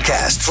Nathan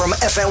podcast from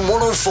FM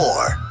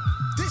 104.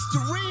 This the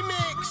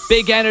remix.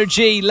 Big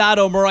Energy,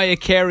 Lado, Mariah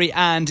Carey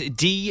and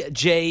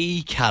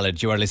DJ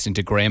Khaled. You are listening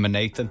to Graham and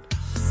Nathan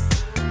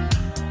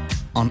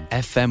on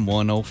FM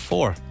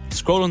 104.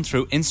 Scrolling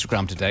through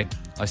Instagram today,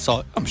 I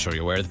saw, I'm sure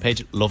you're aware of the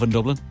page, Love in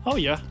Dublin. Oh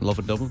yeah. Love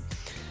in Dublin.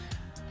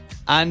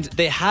 And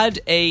they had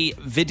a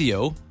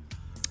video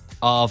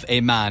of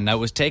a man. Now it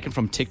was taken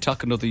from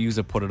TikTok, another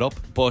user put it up,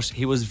 but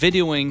he was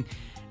videoing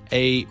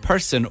a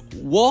person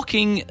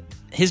walking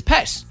his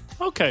pet.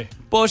 Okay.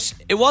 But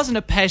it wasn't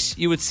a pet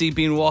you would see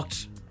being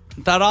walked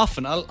that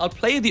often. I'll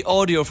play the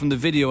audio from the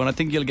video and I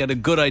think you'll get a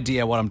good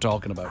idea what I'm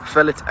talking about.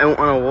 Fella's out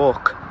on a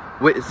walk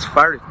with his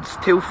ferrets,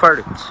 2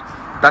 ferrets.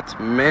 That's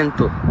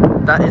mental.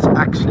 That is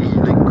actually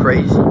like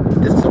crazy.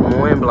 This is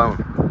mind blowing.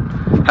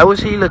 How is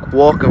he like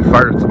walking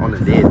ferrets on a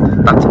lid?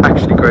 That's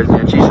actually crazy.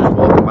 And she's just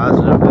walking past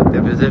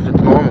it as if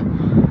it's normal.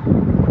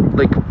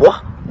 Like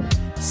what?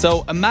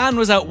 So a man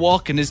was out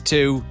walking his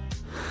 2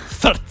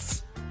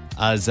 ferrets,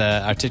 as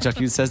our TikTok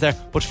user says there,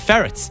 but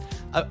ferrets.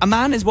 A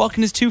man is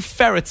walking his 2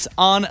 ferrets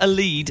on a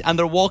lead, and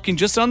they're walking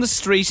just on the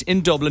street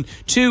in Dublin.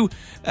 2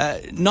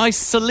 nice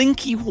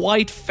slinky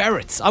white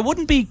ferrets. I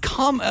wouldn't be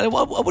I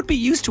would be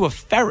used to a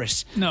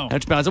ferret. No.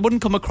 To be honest, I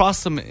wouldn't come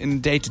across them in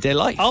day-to-day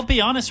life. I'll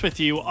be honest with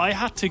you, I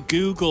had to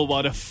Google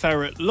what a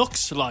ferret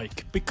looks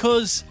like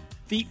because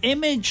the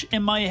image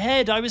in my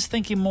head, I was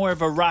thinking more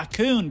of a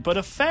raccoon, but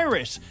a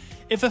ferret.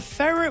 If a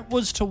ferret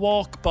was to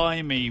walk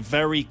by me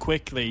very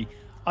quickly,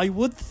 I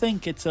would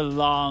think it's a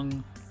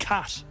long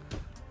cat.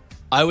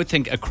 I would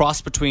think a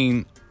cross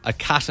between a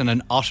cat and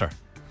an otter.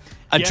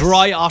 A Yes.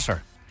 dry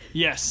otter.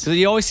 Yes. So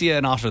you always see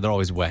an otter, they're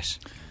always wet.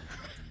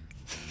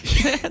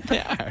 They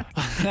are.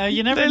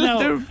 You never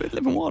know. They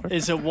live in water.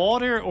 Is it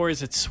water or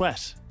is it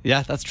sweat?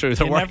 Yeah, that's true.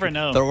 They're You working, never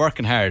know. They're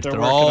working hard. They're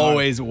working hard.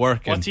 always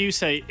working. What do you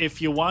say? If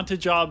you want a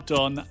job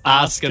done,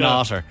 Ask an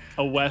otter.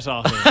 A wet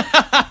otter.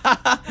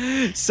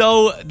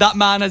 So that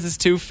man has his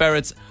 2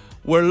 ferrets.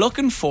 We're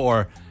looking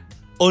for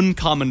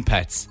uncommon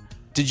pets.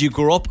 Did you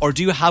grow up or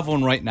do you have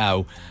one right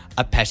now?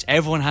 A pet.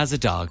 Everyone has a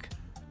dog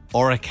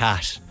or a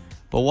cat.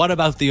 But what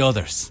about the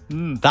others?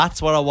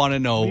 That's what I want to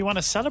know. We want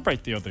to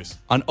celebrate the others.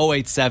 On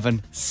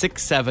 087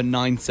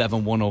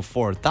 6797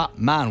 104. That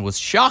man was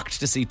shocked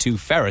to see 2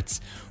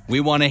 ferrets. We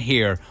want to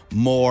hear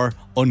more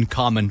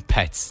uncommon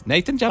pets.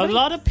 Nathan, do you have A any?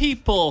 lot of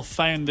people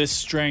found this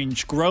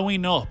strange.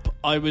 Growing up,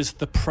 I was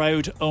the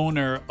proud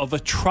owner of a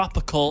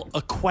tropical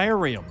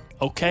aquarium,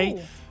 okay?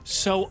 Oh.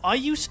 So I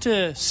used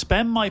to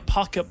spend my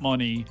pocket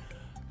money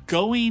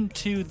going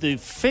to the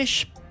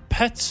fish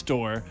pet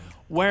store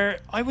where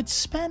I would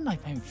spend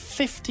like maybe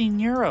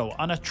 €15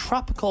 on a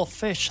tropical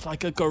fish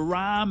like a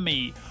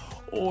gourami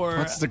or...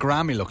 What's the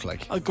Grammy look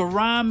like? A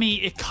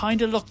gourami, it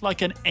kind of looked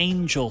like an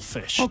angel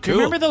fish. Oh, Do you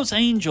cool. remember those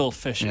angel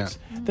fishes?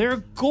 Yeah. They're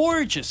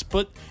gorgeous,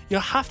 but you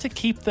have to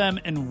keep them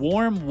in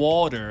warm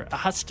water. It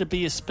has to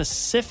be a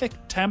specific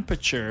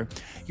temperature.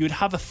 You'd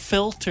have a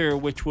filter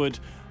which would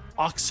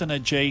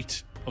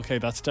oxygenate. Okay,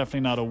 that's definitely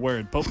not a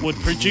word, but would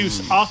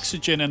produce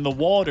oxygen in the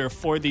water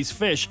for these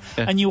fish.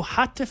 Yeah. And you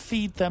had to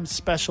feed them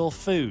special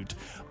food.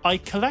 I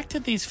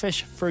collected these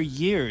fish for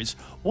years.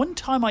 One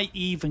time I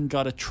even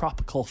got a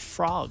tropical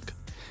frog.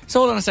 So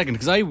hold on a second,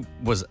 because I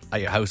was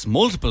at your house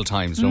multiple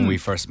times when we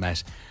first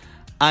met.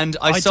 And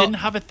I saw... didn't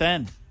have it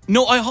then.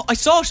 No, I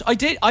saw it. I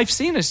did. I've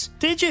seen it.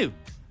 Did you?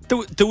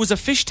 There was a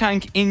fish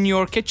tank in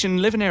your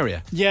kitchen living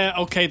area. Yeah,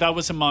 okay, that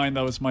wasn't mine.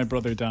 That was my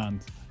brother Dan.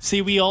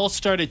 See, we all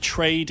started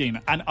trading,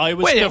 and I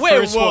was Wait, the wait,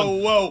 first whoa,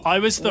 one. whoa, I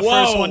was the whoa.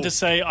 first one to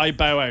say I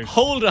bow out.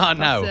 Hold on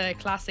now. That's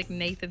a classic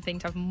Nathan thing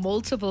to have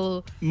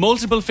multiple.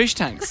 Multiple fish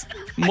tanks.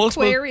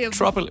 Multiple Aquariums.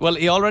 tropical. Well,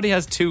 he already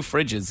has 2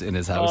 fridges in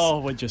his house. Oh,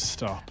 would you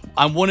stop?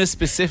 And one is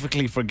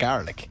specifically for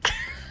garlic.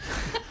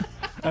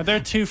 Now, there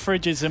are 2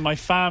 fridges in my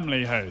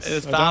family house.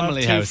 It's I don't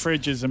family have house. 2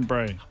 fridges in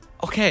Bray.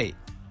 Okay.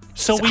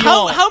 So we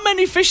how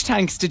many fish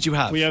tanks did you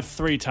have? We have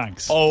 3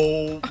 tanks.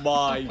 Oh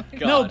my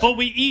God. No, but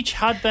we each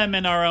had them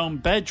in our own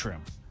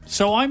bedroom.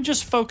 So I'm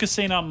just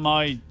focusing on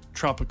my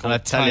tropical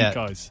tank,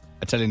 guys.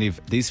 I tell you, Niamh,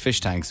 these fish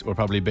tanks were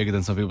probably bigger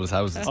than some people's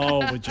houses. Oh,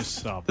 would you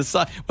stop?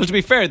 Well, to be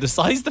fair, the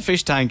size of the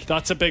fish tank...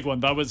 That's a big one.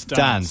 That was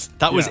Dan's.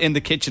 That was in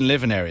the kitchen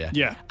living area.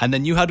 Yeah. And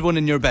then you had one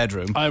in your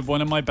bedroom. I had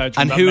one in my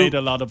bedroom and that made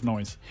a lot of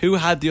noise. Who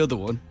had the other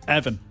one?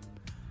 Evan.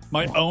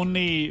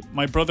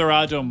 My brother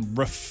Adam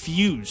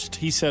refused.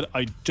 He said,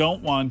 I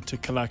don't want to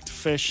collect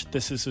fish.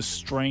 This is a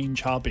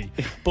strange hobby.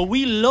 But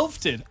we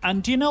loved it.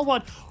 And do you know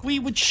what? We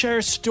would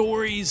share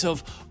stories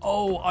of,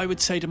 I would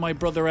say to my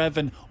brother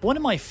Evan, one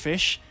of my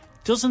fish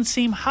doesn't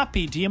seem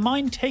happy. Do you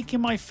mind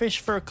taking my fish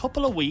for a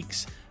couple of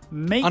weeks,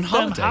 make them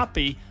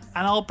happy,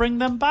 and I'll bring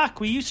them back?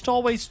 We used to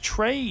always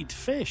trade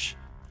fish.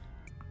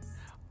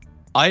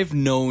 I've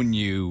known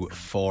you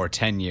for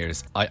 10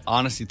 years. I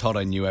honestly thought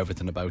I knew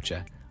everything about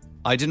you.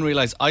 I didn't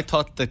realise, I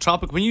thought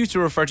when you used to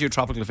refer to your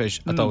tropical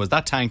fish, I thought it was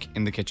that tank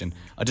in the kitchen.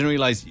 I didn't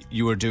realise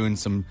you were doing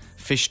some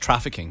fish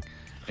trafficking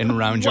in and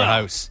around your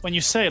house. When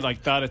you say it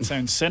like that, it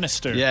sounds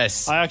sinister.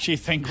 Yes. I actually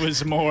think it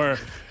was more,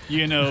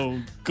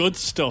 good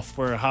stuff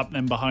were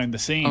happening behind the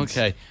scenes.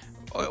 Okay.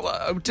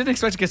 I didn't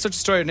expect to get such a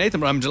story of Nathan,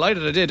 but I'm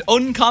delighted I did.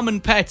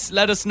 Uncommon pets,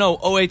 let us know.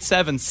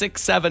 087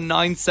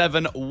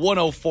 6797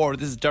 104.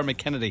 This is Dermot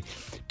Kennedy.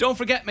 Don't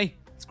forget me.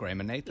 It's Graham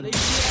and Nathan.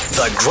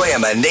 The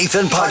Graham and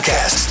Nathan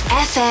Podcast.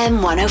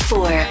 FM 104.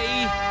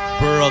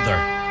 Brother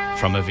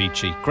from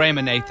Avicii. Graham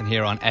and Nathan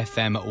here on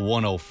FM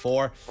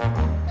 104.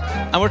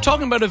 And we're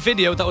talking about a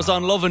video that was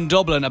on Love in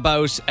Dublin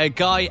about a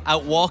guy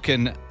out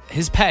walking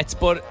his pets,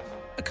 but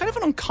a kind of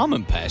an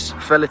uncommon pet.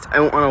 Fella's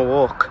out on a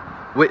walk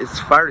with his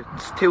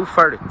ferrets, 2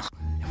 ferrets.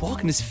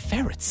 Walking his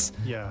ferrets?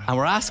 Yeah. And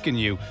we're asking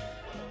you,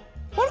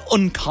 what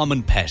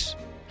uncommon pet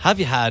have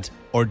you had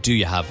or do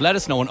you have? Let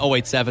us know on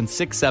 087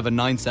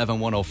 6797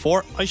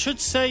 104. I should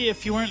say,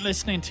 if you weren't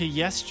listening to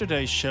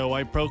yesterday's show,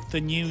 I broke the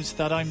news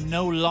that I'm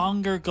no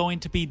longer going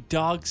to be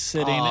dog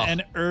sitting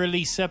in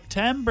early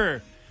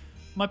September.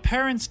 My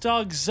parents'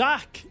 dog,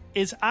 Zach,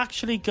 is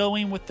actually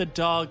going with the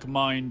dog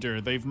minder.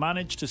 They've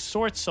managed to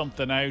sort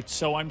something out,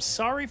 so I'm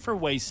sorry for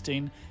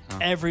wasting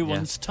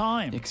everyone's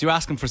time. Because you're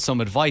asking for some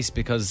advice,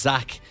 because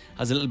Zach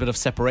has a little bit of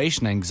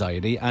separation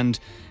anxiety and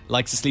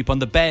likes to sleep on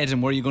the bed.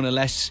 And were you going to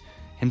let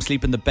him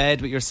sleep in the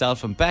bed with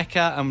yourself and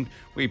Becca? And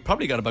we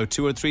probably got about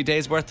 2 or 3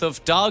 days worth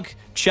of dog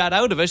chat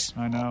out of it.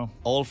 I know.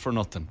 All for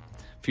nothing.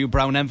 A few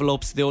brown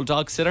envelopes to the old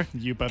dog sitter.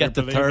 You better get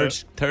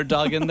the third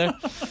dog in there.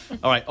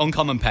 All right,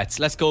 uncommon pets.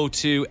 Let's go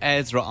to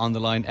Ezra on the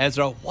line.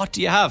 Ezra, what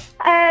do you have?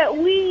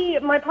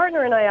 My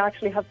partner and I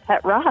actually have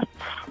pet rats.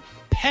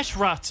 Pet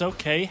rats,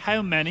 okay.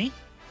 How many?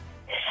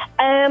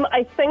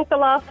 I think the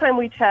last time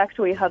we checked,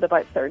 we had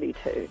about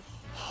 32.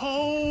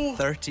 Oh,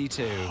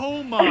 32.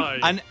 Oh my!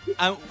 And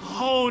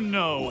oh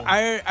no!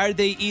 Are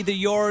they either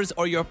yours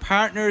or your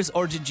partner's,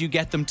 or did you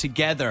get them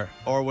together,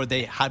 or were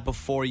they had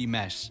before you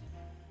met?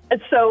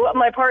 So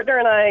my partner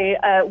and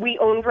I, we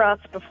owned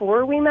rats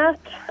before we met,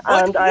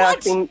 and I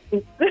actually.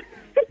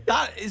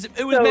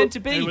 It was meant to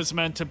be. It was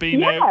meant to be.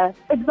 Yeah, now.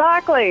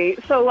 Exactly.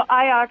 So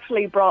I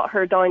actually brought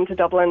her down to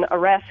Dublin, a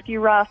rescue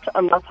rat,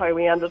 and that's how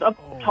we ended up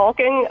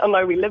talking. And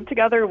now we live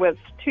together with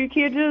 2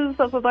 cages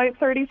of about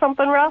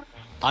 30-something rats.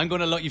 I'm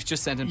going to look. You've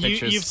just sent in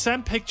pictures. You've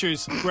sent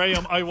pictures,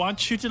 Graham. I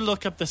want you to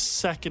look at the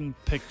second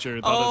picture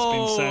that has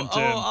been sent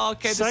in.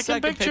 Okay, the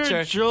second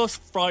picture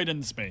just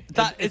frightens me.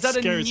 Is that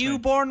a me.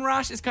 newborn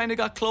rat? It's kind of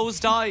got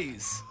closed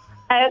eyes.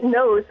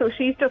 No, so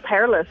she's just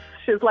hairless.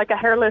 She's like a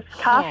hairless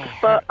cat,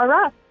 but a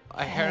rat.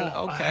 A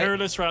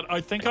hairless rat.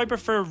 I think I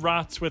prefer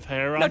rats with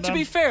hair on them. Now, to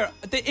be fair,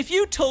 if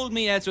you told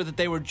me, Ezra, that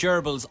they were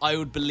gerbils, I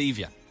would believe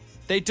you.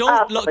 They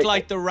don't look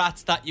like the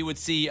rats that you would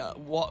see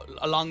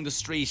along the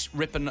street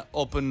ripping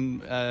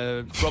open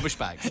rubbish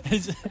bags.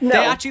 They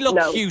actually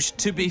look cute,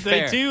 to be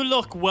fair. They do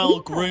look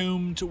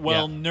well-groomed,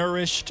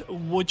 well-nourished.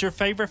 Would your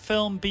favourite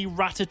film be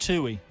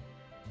Ratatouille?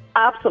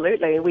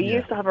 Absolutely. We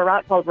used to have a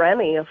rat called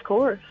Remy, of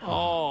course.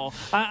 Oh,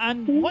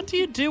 and what do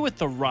you do with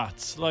the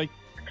rats? Like,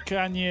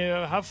 can you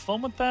have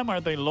fun with them?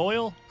 Are they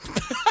loyal?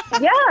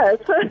 Yes.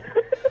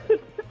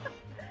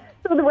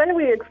 So the way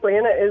we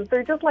explain it is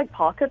they're just like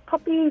pocket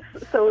puppies.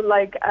 So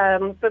like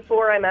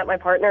before I met my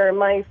partner,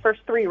 my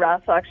first 3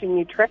 rats actually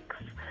knew tricks.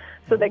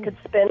 So they could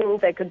spin,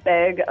 they could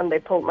beg, and they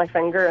pulled my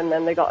finger, and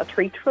then they got a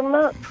treat from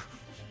that.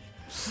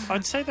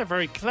 I'd say they're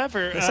very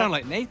clever. They sound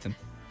like Nathan.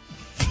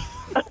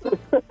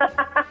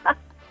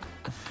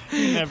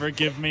 You never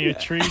give me a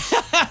treat.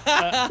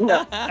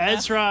 No.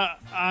 Ezra,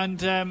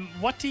 and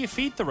what do you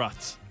feed the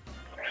rats?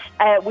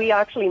 We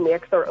actually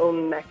make their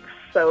own mix.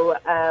 So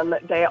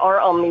they are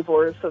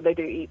omnivores, so they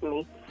do eat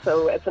meat.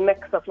 So it's a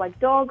mix of like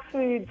dog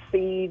food,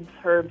 seeds,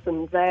 herbs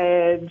and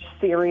veg,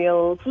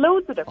 cereals,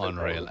 loads of different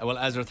Unreal. things. Well,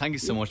 Ezra, thank you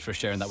so much for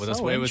sharing that with us.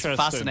 So It was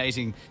interesting.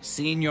 fascinating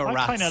seeing your I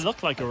rats. kind of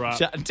look like a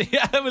rat.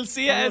 Yeah, we'll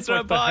see you, Ezra.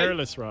 Like Bye. the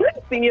hairless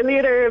rat. See you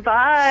later.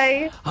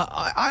 Bye.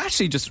 I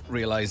actually just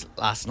realised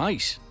last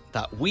night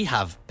that we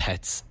have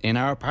pets in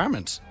our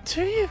apartment.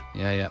 Do you?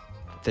 Yeah.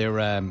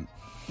 They're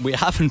we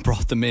haven't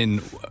brought them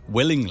in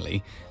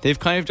willingly. They've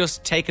kind of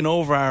just taken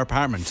over our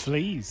apartment.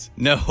 Fleas?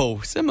 No,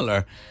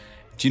 similar.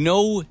 Do you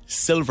know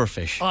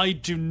silverfish? I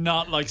do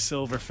not like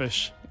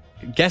silverfish.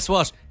 Guess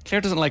what?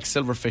 Claire doesn't like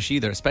silverfish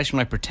either, especially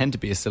when I pretend to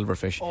be a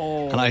silverfish.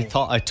 Oh. And I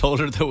told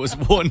her there was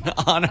one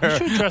on her. You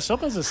should dress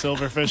up as a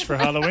silverfish for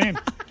Halloween.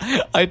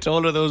 I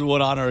told her there was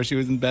one on her. She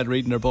was in bed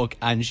reading her book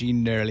and she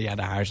nearly had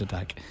a heart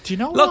attack. Do you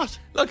know what?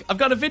 Look, I've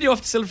got a video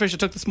of the silverfish I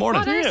took this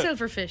morning. What are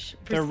silverfish?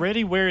 They're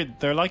really weird.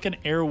 They're like an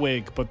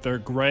earwig, but they're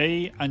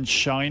grey and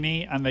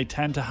shiny, and they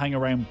tend to hang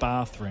around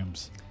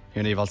bathrooms.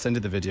 Here, Niamh, I'll send you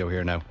the video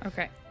here now.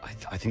 Okay.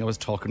 I think I was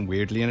talking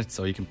weirdly in it,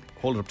 so you can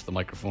hold it up to the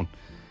microphone.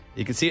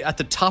 You can see at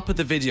the top of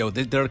the video,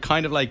 they're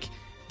kind of like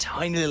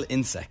tiny little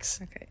insects.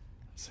 Okay.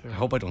 I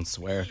hope I don't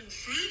swear.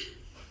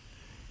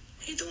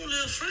 Hey, doing,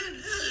 little friend?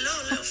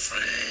 Hello, little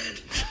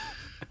friend.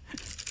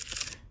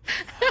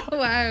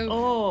 Wow.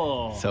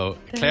 Oh. So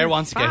Claire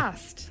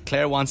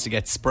wants to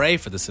get spray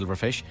for the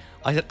silverfish.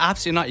 I said,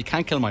 absolutely not. You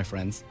can't kill my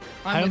friends.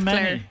 How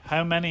many?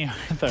 How many are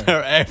there?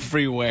 They're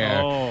everywhere.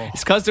 Oh.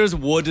 It's because there's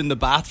wood in the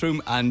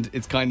bathroom and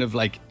it's kind of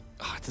like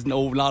there's not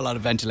a lot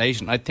of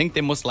ventilation. I think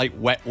they must like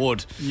wet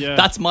wood. Yeah.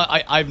 That's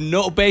I have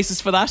no basis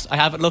for that. I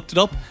haven't looked it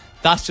up.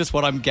 That's just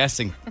what I'm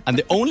guessing. And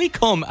they only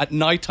come at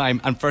night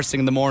time and first thing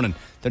in the morning.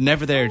 They're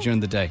never there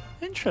during the day.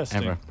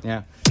 Interesting. Ever.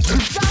 Yeah.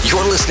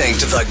 You're listening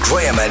to the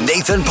Graham and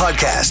Nathan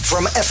podcast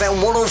from FM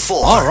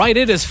 104. All right,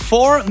 it is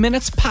 4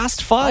 minutes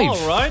past 5.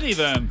 Alrighty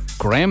then.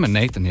 Graham and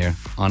Nathan here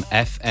on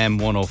FM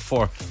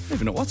 104. I don't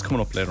even know what's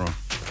coming up later on.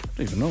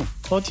 I don't even know.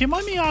 Well, do you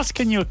mind me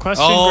asking you a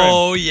question,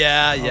 Oh, Graham?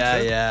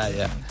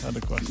 yeah. I had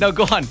a question. No,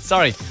 go on.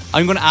 Sorry.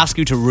 I'm going to ask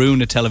you to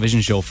ruin a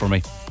television show for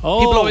me. Oh.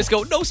 People always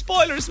go, no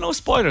spoilers, no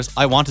spoilers.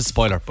 I want a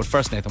spoiler. But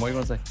first, Nathan, what are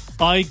you going to say?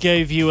 I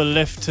gave you a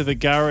lift to the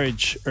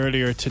garage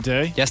earlier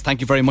today. Yes, thank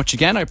you very much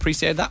again. I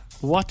appreciate that.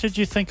 What did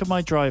you think of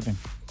my driving?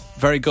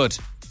 Very good.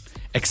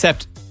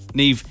 Except,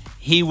 Niamh,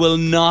 he will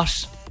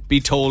not be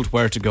told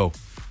where to go.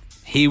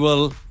 He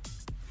will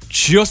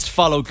just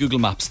follow Google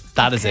Maps.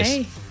 That is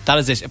it. That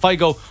is it. If I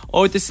go,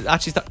 oh, this is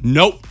actually...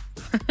 Nope.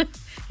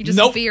 You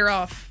just veer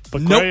off.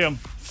 But Graham,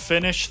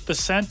 finish the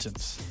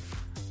sentence.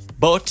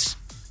 But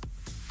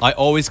I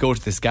always go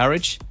to this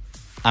garage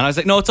and I was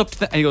like, no, it's up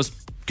to and he goes,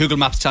 Google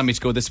Maps tell me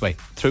to go this way.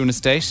 Through an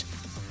estate,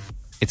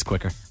 it's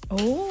quicker.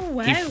 Oh,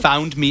 wow. He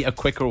found me a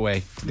quicker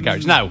way to the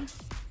garage. Now,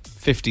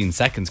 15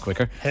 seconds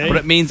quicker. Hey. But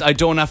it means I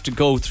don't have to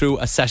go through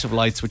a set of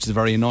lights, which is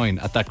very annoying,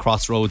 at that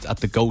crossroads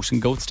at the Goat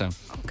in Goatstown.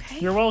 Okay.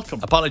 You're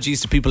welcome.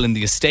 Apologies to people in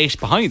the estate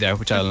behind there,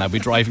 which I'll now be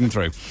driving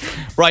through.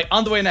 Right,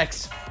 on the way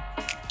next,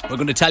 we're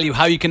going to tell you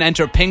how you can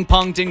enter Ping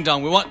Pong Ding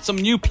Dong. We want some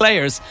new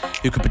players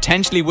who could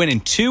potentially win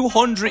in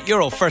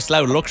 €200 First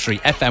Loud Luxury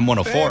FM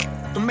 104.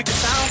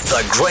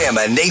 The Graham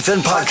and Nathan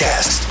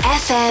podcast.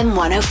 FM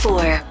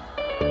 104.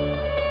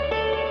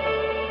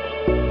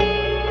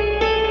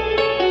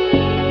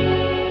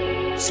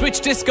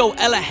 Switch Disco,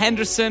 Ella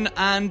Henderson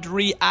and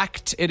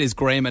React. It is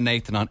Graham and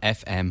Nathan on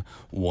FM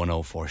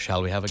 104.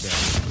 Shall we have a go?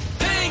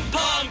 Ping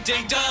pong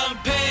ding dong,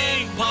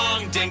 ping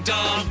pong ding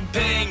dong,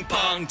 ping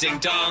pong ding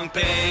dong,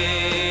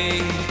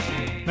 ping.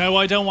 Now,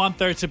 I don't want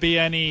there to be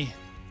any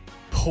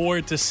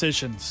poor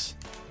decisions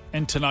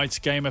in tonight's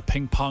game of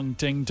Ping Pong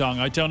Ding Dong.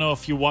 I don't know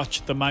if you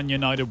watched the Man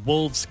United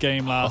Wolves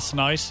game last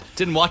night.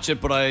 Didn't watch it,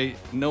 but I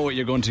know what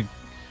you're going to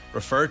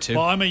refer to.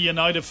 Well, I'm a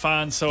United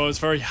fan, so I was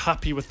very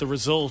happy with the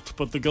result.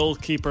 But the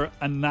goalkeeper,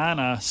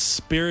 Onana,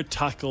 spear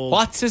tackled.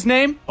 What's his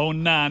name?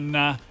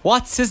 Onana.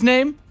 What's his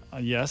name?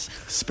 Yes.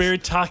 Spear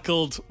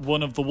tackled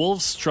one of the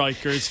Wolves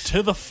strikers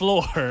to the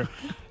floor,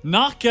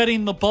 not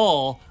getting the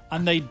ball,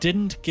 and they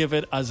didn't give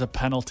it as a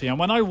penalty. And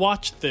when I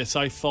watched this,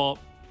 I thought,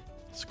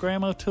 is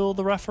Graham O'Toole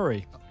the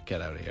referee?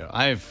 Get out of here.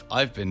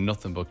 I've been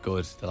nothing but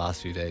good the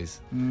last few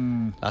days.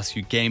 Last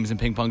few games in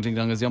Ping Pong Ding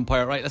Dong as the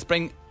umpire. Right, let's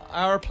bring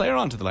our player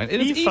onto the line.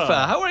 It is Aoife.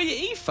 How are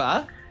you, Aoife?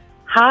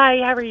 Hi,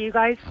 how are you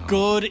guys?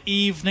 Good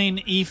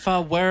evening,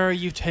 Aoife. Where are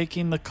you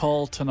taking the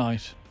call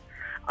tonight?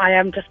 I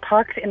am just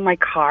parked in my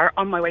car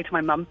on my way to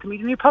my mum to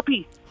meet a new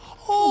puppy.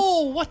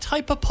 Oh, what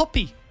type of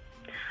puppy?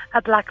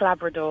 A black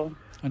Labrador.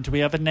 And do we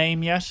have a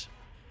name yet?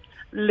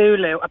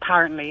 Lulu,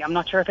 apparently. I'm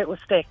not sure if it will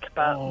stick,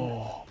 but...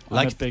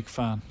 I'm a big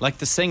fan. Like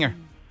the singer.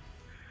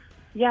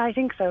 Yeah, I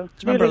think so.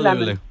 Remember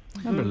Lulu? Lemon.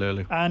 Remember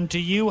Lulu? And do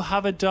you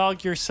have a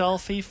dog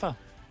yourself, Aoife?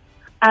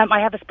 I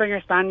have a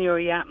Springer Spaniel,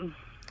 yeah.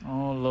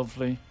 Oh,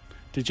 lovely.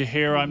 Did you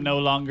hear I'm no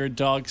longer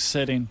dog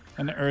sitting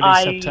in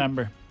early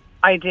September?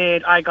 I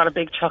did. I got a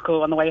big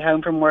chuckle on the way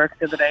home from work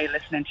the other day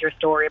listening to your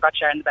story about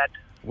sharing the bed.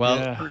 Well,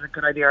 It was a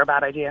good idea or a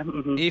bad idea.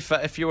 Mm-hmm.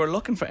 Aoife, if you were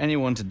looking for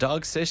anyone to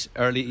dog sit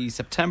early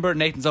September,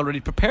 Nathan's already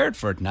prepared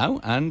for it now,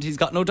 and he's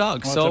got no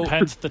dog. Well, so it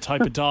depends the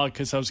type of dog,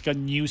 because I was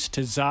getting used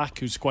to Zach,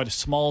 who's quite a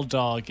small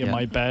dog, in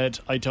my bed.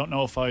 I don't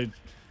know if I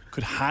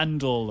could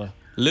handle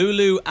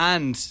Lulu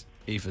and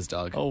Aoife's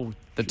dog. Oh,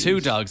 the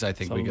two dogs, I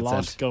think There's we a could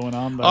lot send. going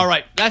on there. All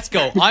right, let's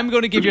go. I'm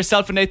going to give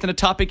yourself and Nathan a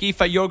topic.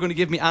 Aoife, you're going to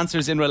give me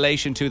answers in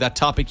relation to that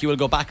topic. You will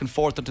go back and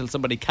forth until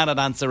somebody cannot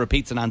answer,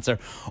 repeats an answer,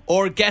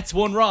 or gets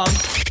one wrong.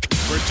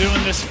 We're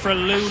doing this for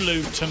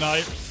Lulu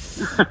tonight.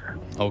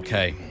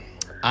 Okay.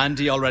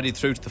 Andy already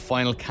through to the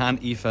final. Can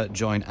Aoife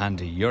join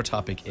Andy? Your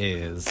topic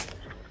is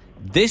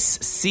this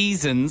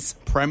season's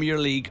Premier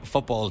League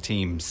football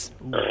teams.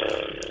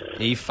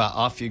 Aoife,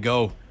 off you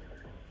go.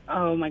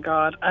 Oh my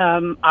God.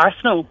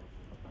 Arsenal.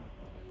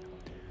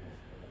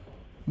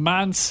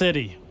 Man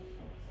City.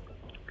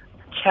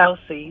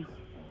 Chelsea.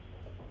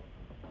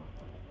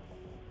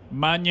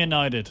 Man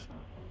United.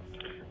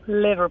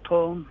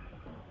 Liverpool.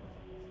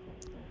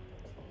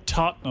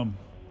 Tottenham.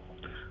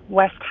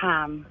 West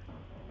Ham.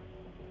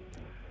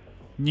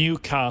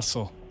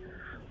 Newcastle.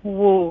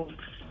 Wolves.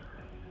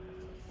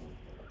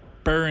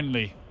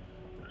 Burnley.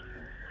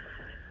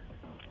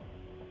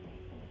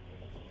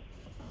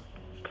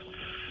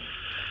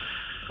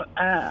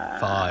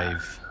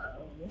 Five,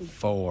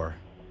 4,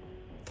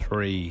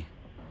 3,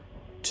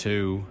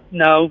 2.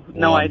 No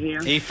 1. idea.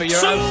 Aoife,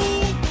 you're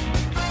out.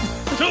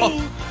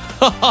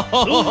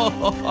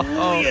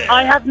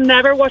 I have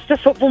never watched a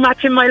football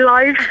match in my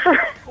life.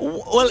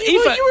 Well, Aoife,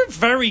 you were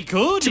very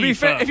good. to be Aoife.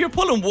 fair, if you're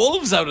pulling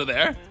Wolves out of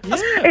there,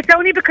 It's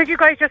only because you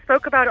guys just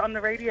spoke about it on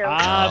the radio.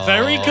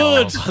 Very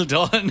good. well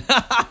done.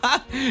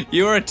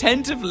 You're an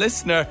attentive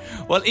listener.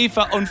 Well, Aoife,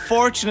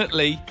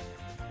 unfortunately,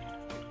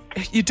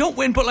 you don't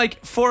win, but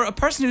like for a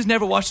person who's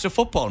never watched a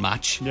football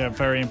match, Yeah,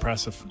 very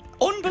impressive.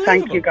 unbelievable.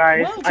 Thank you,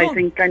 guys. Well I done.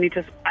 think I need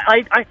to...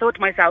 I thought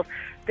to myself,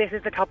 this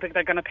is the topic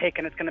they're going to pick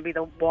and it's going to be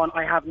the one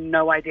I have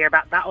no idea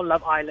about. That or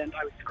Love Island.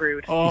 I was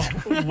screwed. Oh,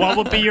 what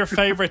would be your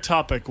favourite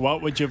topic?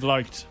 What would you have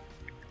liked?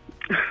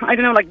 I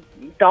don't know, like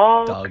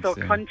dogs or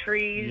yeah.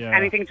 countries, Yeah.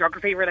 anything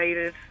geography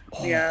related.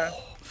 Yeah.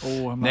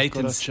 Oh, I'm not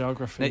good at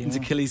geography. Nathan's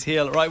yeah. Achilles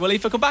heel. Right, well,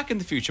 Aoife, come back in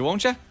the future,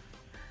 won't you?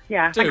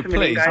 Yeah, Do, thanks a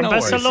million, please. guys. No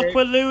Best of worries. luck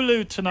with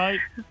Lulu tonight.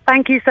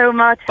 Thank you so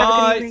much. Have a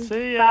Bye. good evening.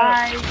 See ya.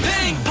 Bye.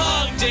 Ping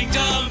pong ding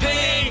dong,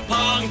 ping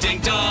pong ding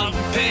dong,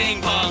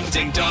 ping pong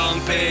ding dong,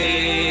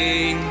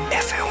 ping.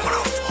 FM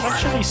 104.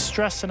 Actually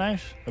stressing out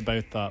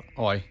about that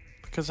Oi.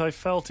 because I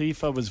felt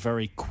Aoife was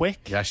very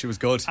quick. Yeah, she was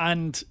good.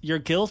 And you're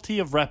guilty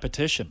of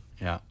repetition.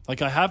 Yeah.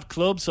 Like I have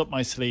clubs up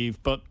my sleeve,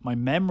 but my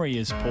memory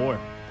is poor.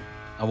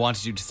 I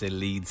wanted you to say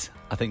Leeds.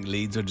 I think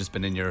Leeds have just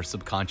been in your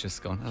subconscious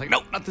going, I was like,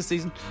 no, not this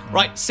season.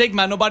 Right,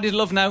 Sigma, Nobody to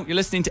Love Now. You're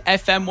listening to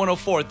FM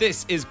 104.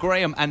 This is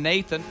Graham and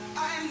Nathan.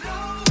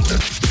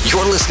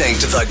 You're listening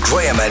to the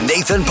Graham and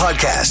Nathan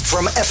podcast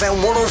from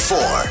FM 104.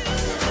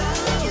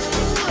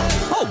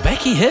 Oh,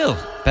 Becky Hill.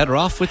 Better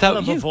off without Hell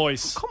of you. a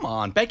voice. Come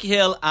on. Becky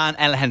Hill and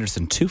Ella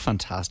Henderson. Two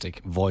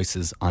fantastic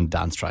voices on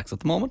dance tracks at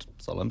the moment.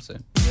 That's all I'm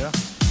saying. Yeah.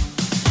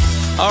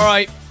 All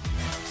right.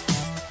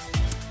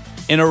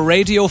 In a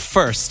radio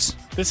first,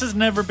 This has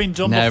never been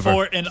done Never.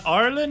 before in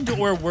Ireland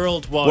or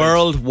worldwide.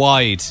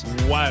 worldwide,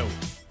 Wow.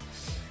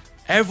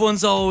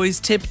 everyone's always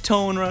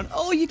tiptoeing around,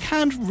 oh, you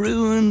can't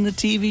ruin the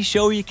TV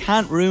show, you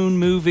can't ruin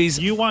movies.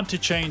 You want to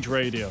change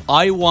radio.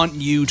 I want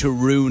you to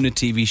ruin a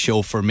TV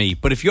show for me.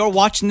 But if you're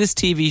watching this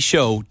TV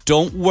show,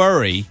 don't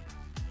worry.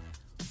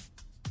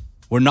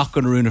 We're not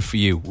going to ruin it for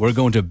you. We're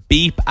going to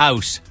beep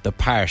out the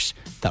part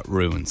that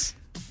ruins.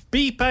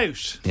 Beep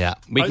out. Yeah,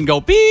 we can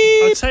go beep.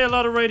 I'd say a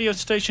lot of radio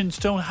stations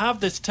don't have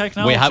this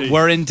technology.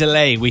 We're in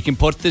delay. We can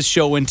put this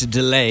show into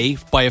delay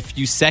by a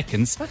few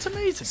seconds. That's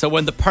amazing. So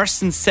when the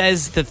person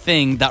says the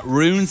thing that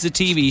ruins the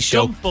TV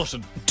show, Dump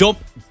button.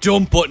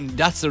 dump button.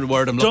 That's the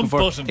word I'm looking Dump for.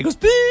 button. It goes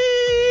beep.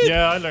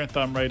 Yeah, I learned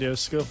that in radio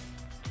school.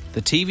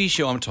 The TV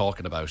show I'm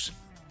talking about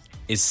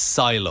is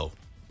Silo.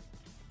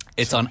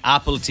 It's on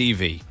Apple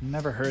TV.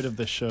 Never heard of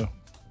this show.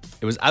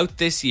 It was out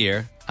this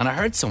year, and I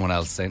heard someone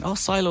else saying, "Oh,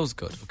 Silo's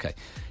good." Okay.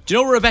 Do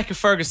you know Rebecca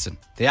Ferguson,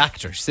 the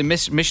actor? She's in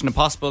Mission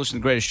Impossible. She's in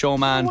The Greatest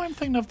Showman. Oh, I'm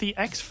thinking of the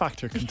X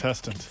Factor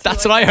contestant.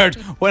 That's what I heard.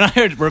 When I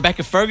heard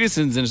Rebecca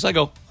Ferguson's in it, I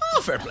go,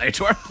 oh, fair play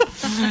to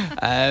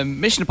her.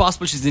 Mission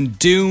Impossible, she's in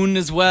Dune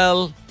as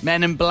well.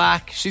 Men in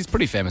Black. She's a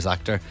pretty famous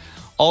actor.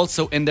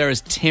 Also in there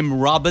is Tim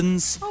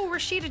Robbins. Oh,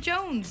 Rashida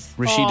Jones.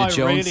 Rashida I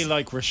Jones. really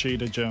like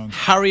Rashida Jones.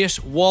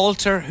 Harriet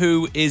Walter,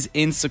 who is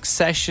in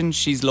Succession.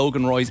 She's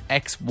Logan Roy's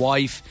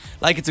ex-wife.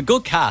 Like, it's a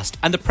good cast.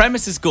 And the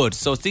premise is good.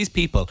 So it's these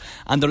people.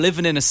 And they're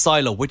living in a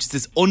silo, which is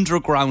this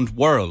underground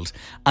world.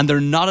 And they're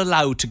not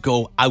allowed to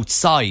go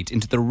outside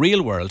into the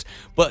real world.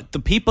 But the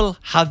people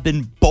have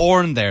been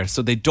born there.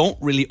 So they don't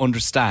really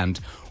understand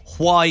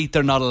why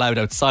they're not allowed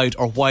outside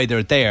or why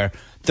they're there.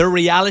 Their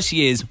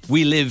reality is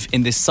we live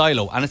in this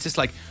silo, and it's this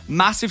like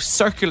massive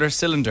circular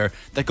cylinder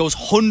that goes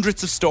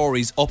hundreds of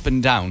stories up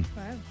and down.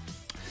 Wow.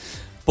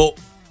 But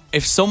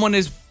if someone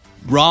is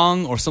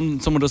wrong or someone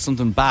does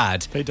something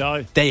bad, They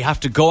die. they have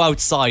to go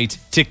outside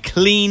to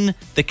clean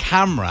the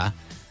camera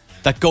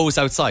that goes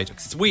outside.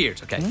 It's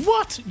weird, okay?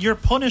 What? Your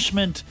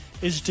punishment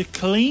is to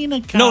clean a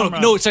camera.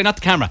 No, sorry, not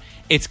the camera.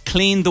 It's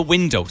clean the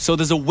window. So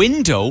there's a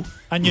window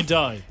And you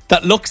die.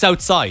 that looks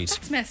outside.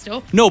 It's messed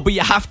up. No, but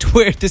you have to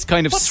wear this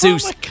kind of What's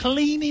suit. wrong with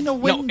cleaning a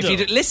window? No, if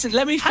you listen,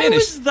 let me How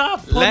finish. is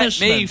that Let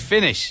punishment? me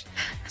finish.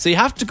 So you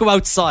have to go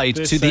outside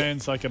This to the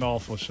sounds like an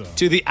awful show.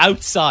 to the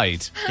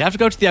outside. You have to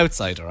go to the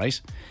outside, all right,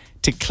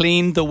 to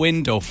clean the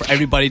window for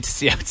everybody to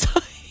see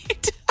outside.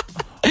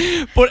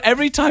 But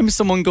every time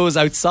someone goes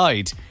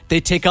outside, they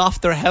take off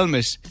their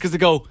helmet because they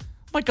go,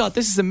 "My God,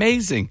 this is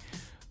amazing."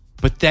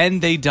 but then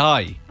they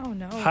die. Oh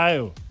no.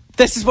 How?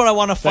 This is what I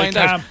want to find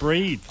out. They can't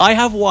breathe. I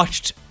have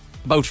watched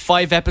about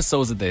 5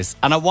 episodes of this,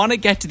 and I want to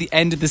get to the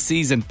end of the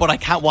season, but I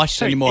can't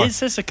watch it anymore. Is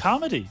this a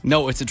comedy?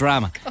 No, it's a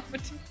drama.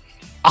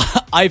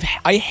 I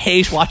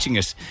hate watching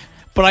it,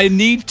 but I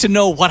need to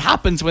know what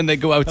happens when they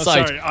go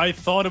outside. Sorry, I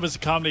thought it was a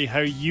comedy.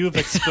 How you've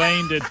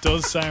explained it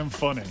does sound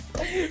funny.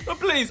 But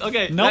please,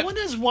 okay. No one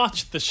has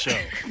watched the show.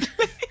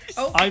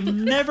 I've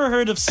never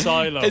heard of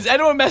Silo. Has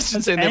anyone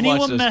messaged saying they've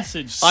watched it?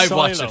 Messaged I've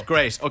Silo? watched it.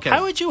 Great. Okay.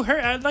 How would you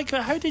hear?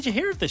 How did you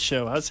hear of this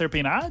show? Has there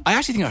been ads? I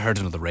actually think I heard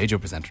another radio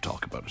presenter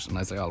talk about it, and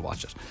I was like, I'll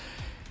watch it.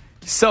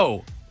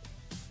 So,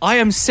 I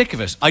am sick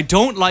of it. I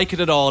don't like it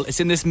at all.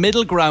 It's in this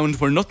middle ground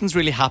where nothing's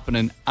really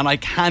happening, and I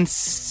can't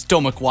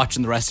stomach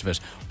watching the rest of it.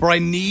 But I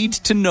need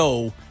to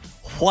know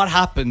what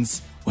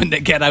happens when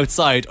they get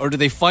outside, or do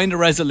they find a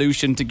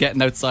resolution to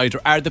getting outside, or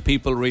are the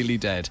people really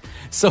dead?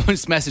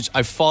 Someone's message,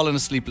 I've fallen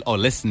asleep. Oh,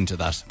 listening to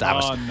that. Damn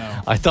it. Oh,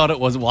 no. I thought it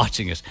was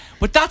watching it.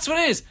 But that's what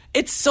it is.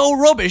 It's so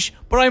rubbish,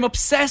 but I'm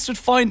obsessed with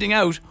finding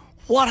out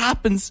what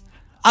happens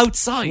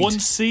outside. One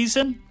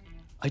season?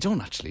 I don't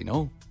actually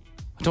know.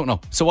 I don't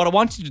know. So what I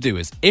want you to do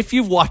is, if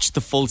you've watched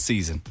the full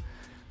season,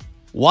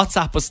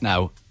 WhatsApp us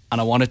now, and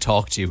I want to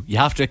talk to you. You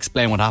have to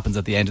explain what happens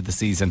at the end of the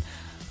season.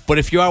 But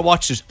if you are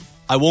watching it,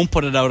 I won't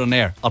put it out on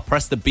air. I'll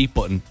press the beep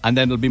button, and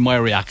then it'll be my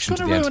reaction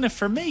to the end. It's going to ruin it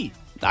for me.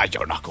 Nah,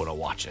 you're not going to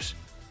watch it.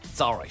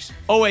 It's all right.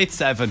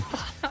 087.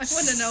 I want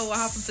to know what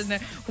happens in the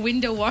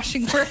window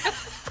washing world.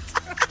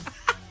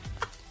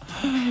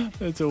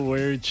 It's a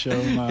weird show,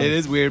 man. It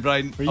is weird,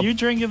 but Were you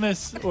drinking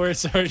this? Or,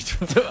 sorry,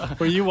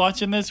 were you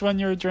watching this when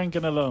you were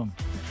drinking alone?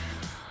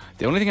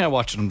 The only thing I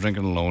watch when I'm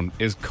drinking alone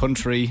is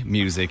country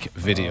music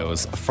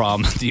videos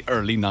from the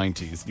early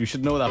 90s. You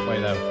should know that by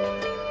now.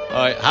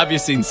 All right, have you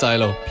seen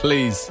Silo?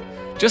 Please.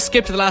 Just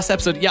skip to the last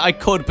episode. Yeah, I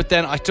could, but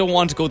then I don't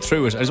want to go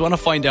through it. I just want to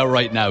find out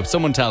right now.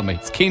 Someone tell me.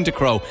 It's Keen to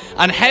Crow.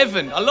 And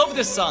Heaven. I love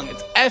this song.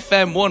 It's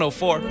FM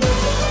 104.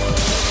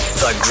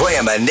 The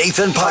Graham and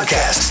Nathan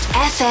Podcast.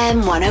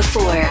 FM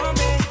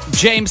 104.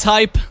 James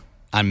Hype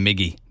and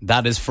Miggy.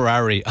 That is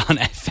Ferrari on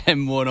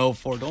FM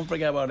 104. Don't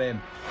forget about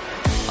him.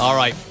 All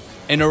right.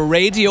 In a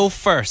radio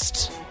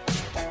first,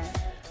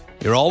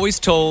 you're always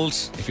told,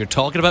 if you're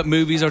talking about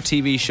movies or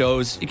TV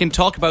shows, you can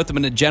talk about them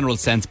in a general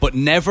sense, but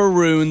never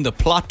ruin the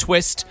plot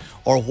twist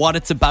or what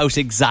it's about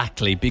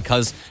exactly,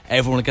 because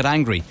everyone will get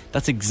angry.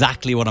 That's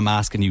exactly what I'm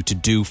asking you to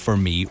do for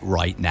me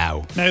right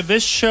now. Now,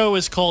 this show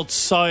is called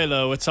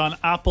Silo. It's on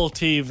Apple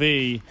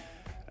TV.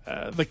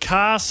 The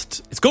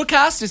cast... It's a good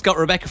cast. It's got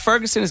Rebecca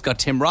Ferguson. It's got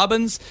Tim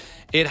Robbins.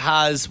 It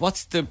has...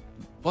 What's the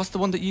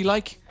one that you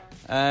like?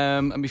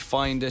 Let me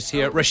find it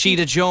here.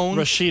 Rashida Jones.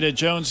 Rashida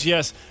Jones,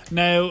 yes.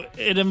 Now,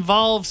 it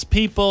involves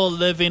people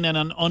living in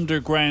an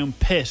underground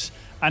pit,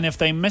 and if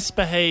they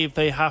misbehave,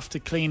 they have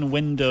to clean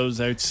windows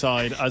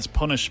outside as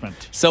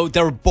punishment. So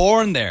they're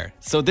born there.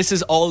 So this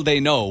is all they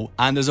know.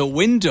 And there's a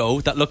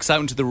window that looks out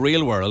into the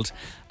real world.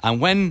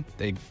 And when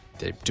they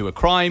do a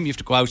crime, you have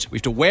to go out, you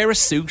have to wear a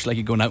suit like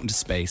you're going out into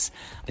space,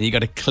 and you got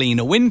to clean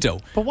a window.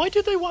 But why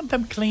do they want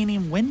them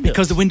cleaning windows?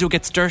 Because the window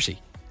gets dirty.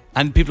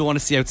 And people want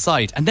to see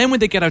outside. And then when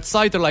they get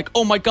outside, they're like,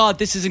 oh my God,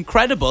 this is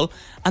incredible.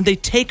 And they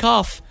take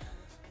off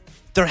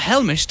their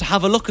helmet to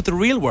have a look at the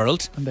real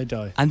world. And they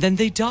die. And then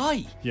they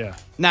die. Yeah.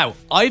 Now,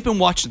 I've been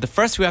watching, the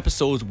first few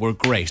episodes were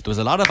great. There was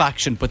a lot of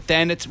action, but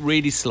then it's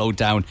really slowed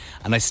down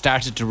and I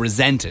started to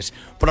resent it.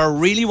 But I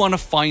really want to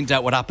find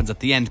out what happens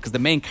at the end, because the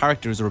main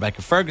character is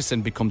Rebecca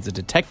Ferguson, becomes a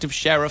detective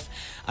sheriff,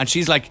 and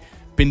she's like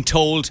been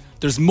told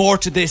there's more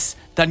to this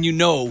than you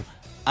know.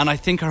 And I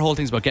think her whole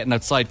thing's about getting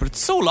outside, but it's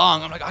so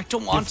long. I'm like, I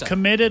don't want You've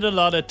committed a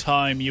lot of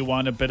time. You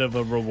want a bit of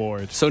a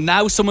reward. So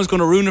now someone's going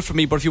to ruin it for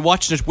me. But if you're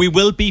watching it, we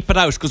will beep it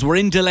out because we're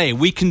in delay.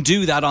 We can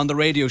do that on the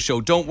radio show.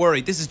 Don't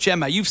worry. This is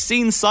Gemma. You've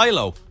seen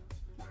Silo.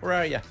 Where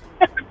are you?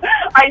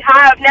 I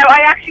have. Now,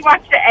 I actually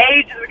watched it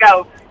ages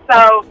ago,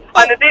 so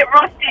I'm a bit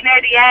rusty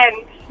near the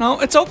end. No,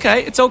 it's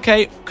okay. It's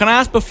okay. Can I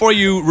ask, before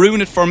you ruin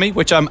it for me,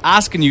 which I'm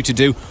asking you to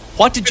do,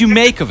 what did you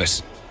make of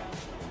it?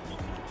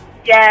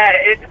 Yeah,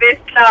 it's a bit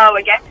slow.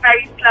 It gets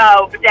very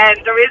slow, but then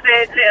there is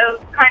a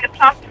little kind of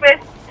plot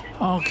twist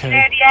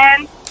near the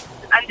end,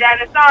 and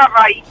then it's all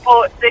right.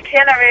 But the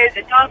killer is,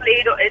 it does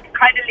lead, it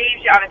kind of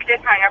leaves you on a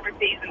cliffhanger for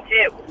season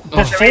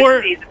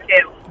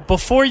 2.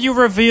 Before you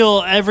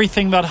reveal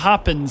everything that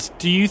happens,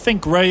 do you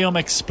think Graham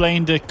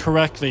explained it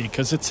correctly?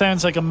 Because it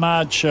sounds like a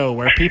mad show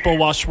where people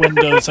wash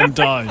windows and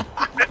die.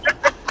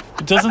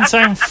 It doesn't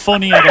sound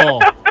funny at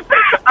all.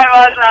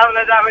 I was laughing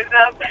at that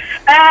myself.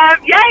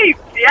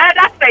 Yeah,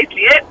 that's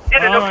basically it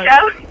in a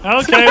nutshell.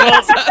 Okay,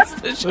 well,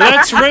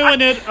 let's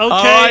ruin it.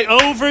 Okay,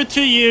 over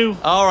to you.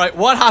 All right,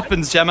 what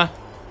happens, Gemma?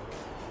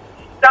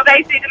 So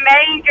basically, the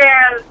main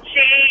girl,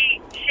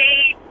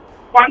 she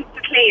wants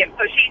to clean,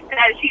 so she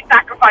says she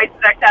sacrifices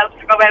herself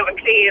to go out and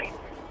clean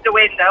the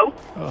window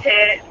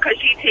because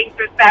she thinks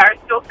there's better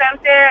stuff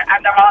out there,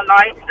 and they're all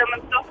lying to them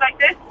and stuff like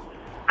this.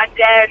 And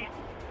then,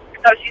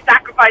 so she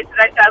sacrifices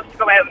herself to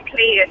go out and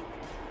clean.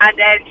 And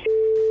then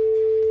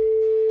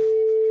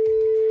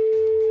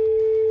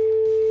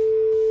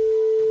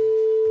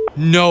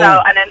No.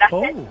 So, and then that's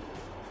it.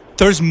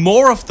 There's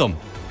more of them.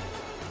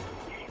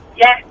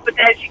 Yes, but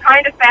then she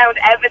kind of found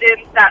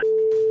evidence that.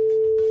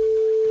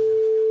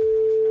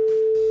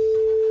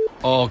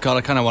 Oh God,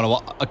 I kind of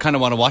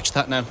want to watch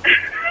that now.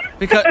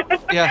 Because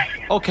yeah,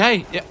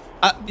 okay,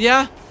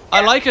 yeah,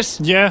 I like it.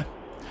 Yeah.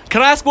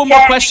 Can I ask one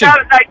more question? She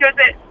goes, like, does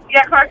it?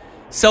 Yeah, of course.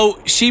 So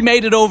she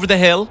made it over the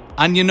hill,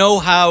 and you know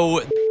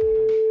how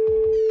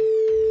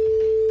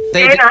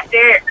they're not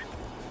there.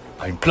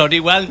 I bloody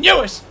well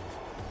knew it.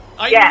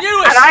 I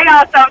knew it. And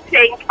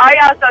I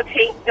also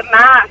think the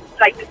mask,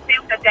 like the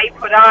suit that they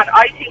put on,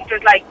 I think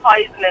there's like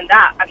poison in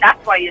that, and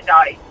that's why you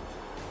die.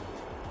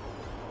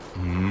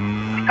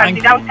 Because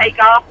they don't take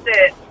off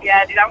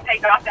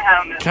the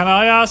helmet. Can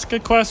I ask a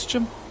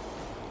question?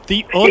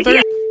 The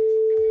other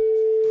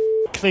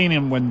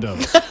cleaning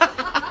windows.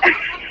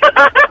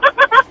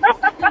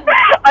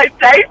 I'd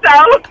say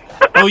so.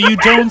 Oh, you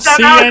don't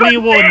see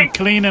anyone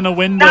cleaning a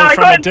window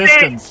from a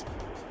distance?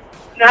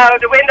 No,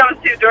 the window's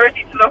too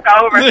dirty to look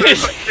over.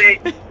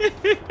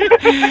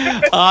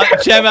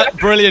 So Gemma,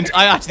 brilliant.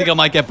 I actually think I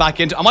might get back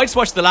into. I might just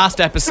watch the last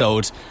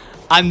episode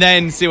and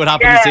then see what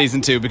happens in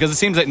season 2, because it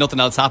seems like nothing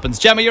else happens.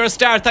 Gemma, you're a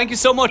star. Thank you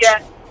so much.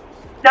 Yeah.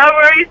 No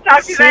worries.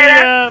 Talk to you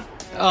later.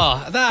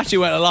 Oh, that actually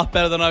went a lot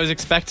better than I was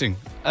expecting.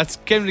 That's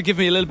going to give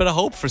me a little bit of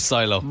hope for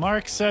Silo.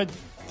 Mark said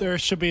there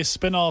should be a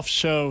spin-off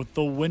show,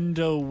 The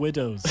Window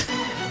Widows.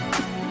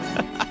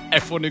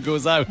 Everyone who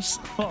goes out.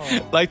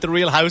 Like the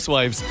Real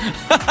Housewives.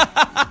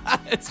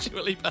 It's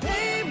Julie.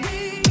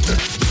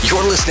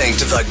 You're listening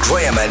to the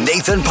Graham and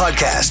Nathan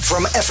podcast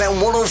from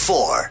FM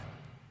 104.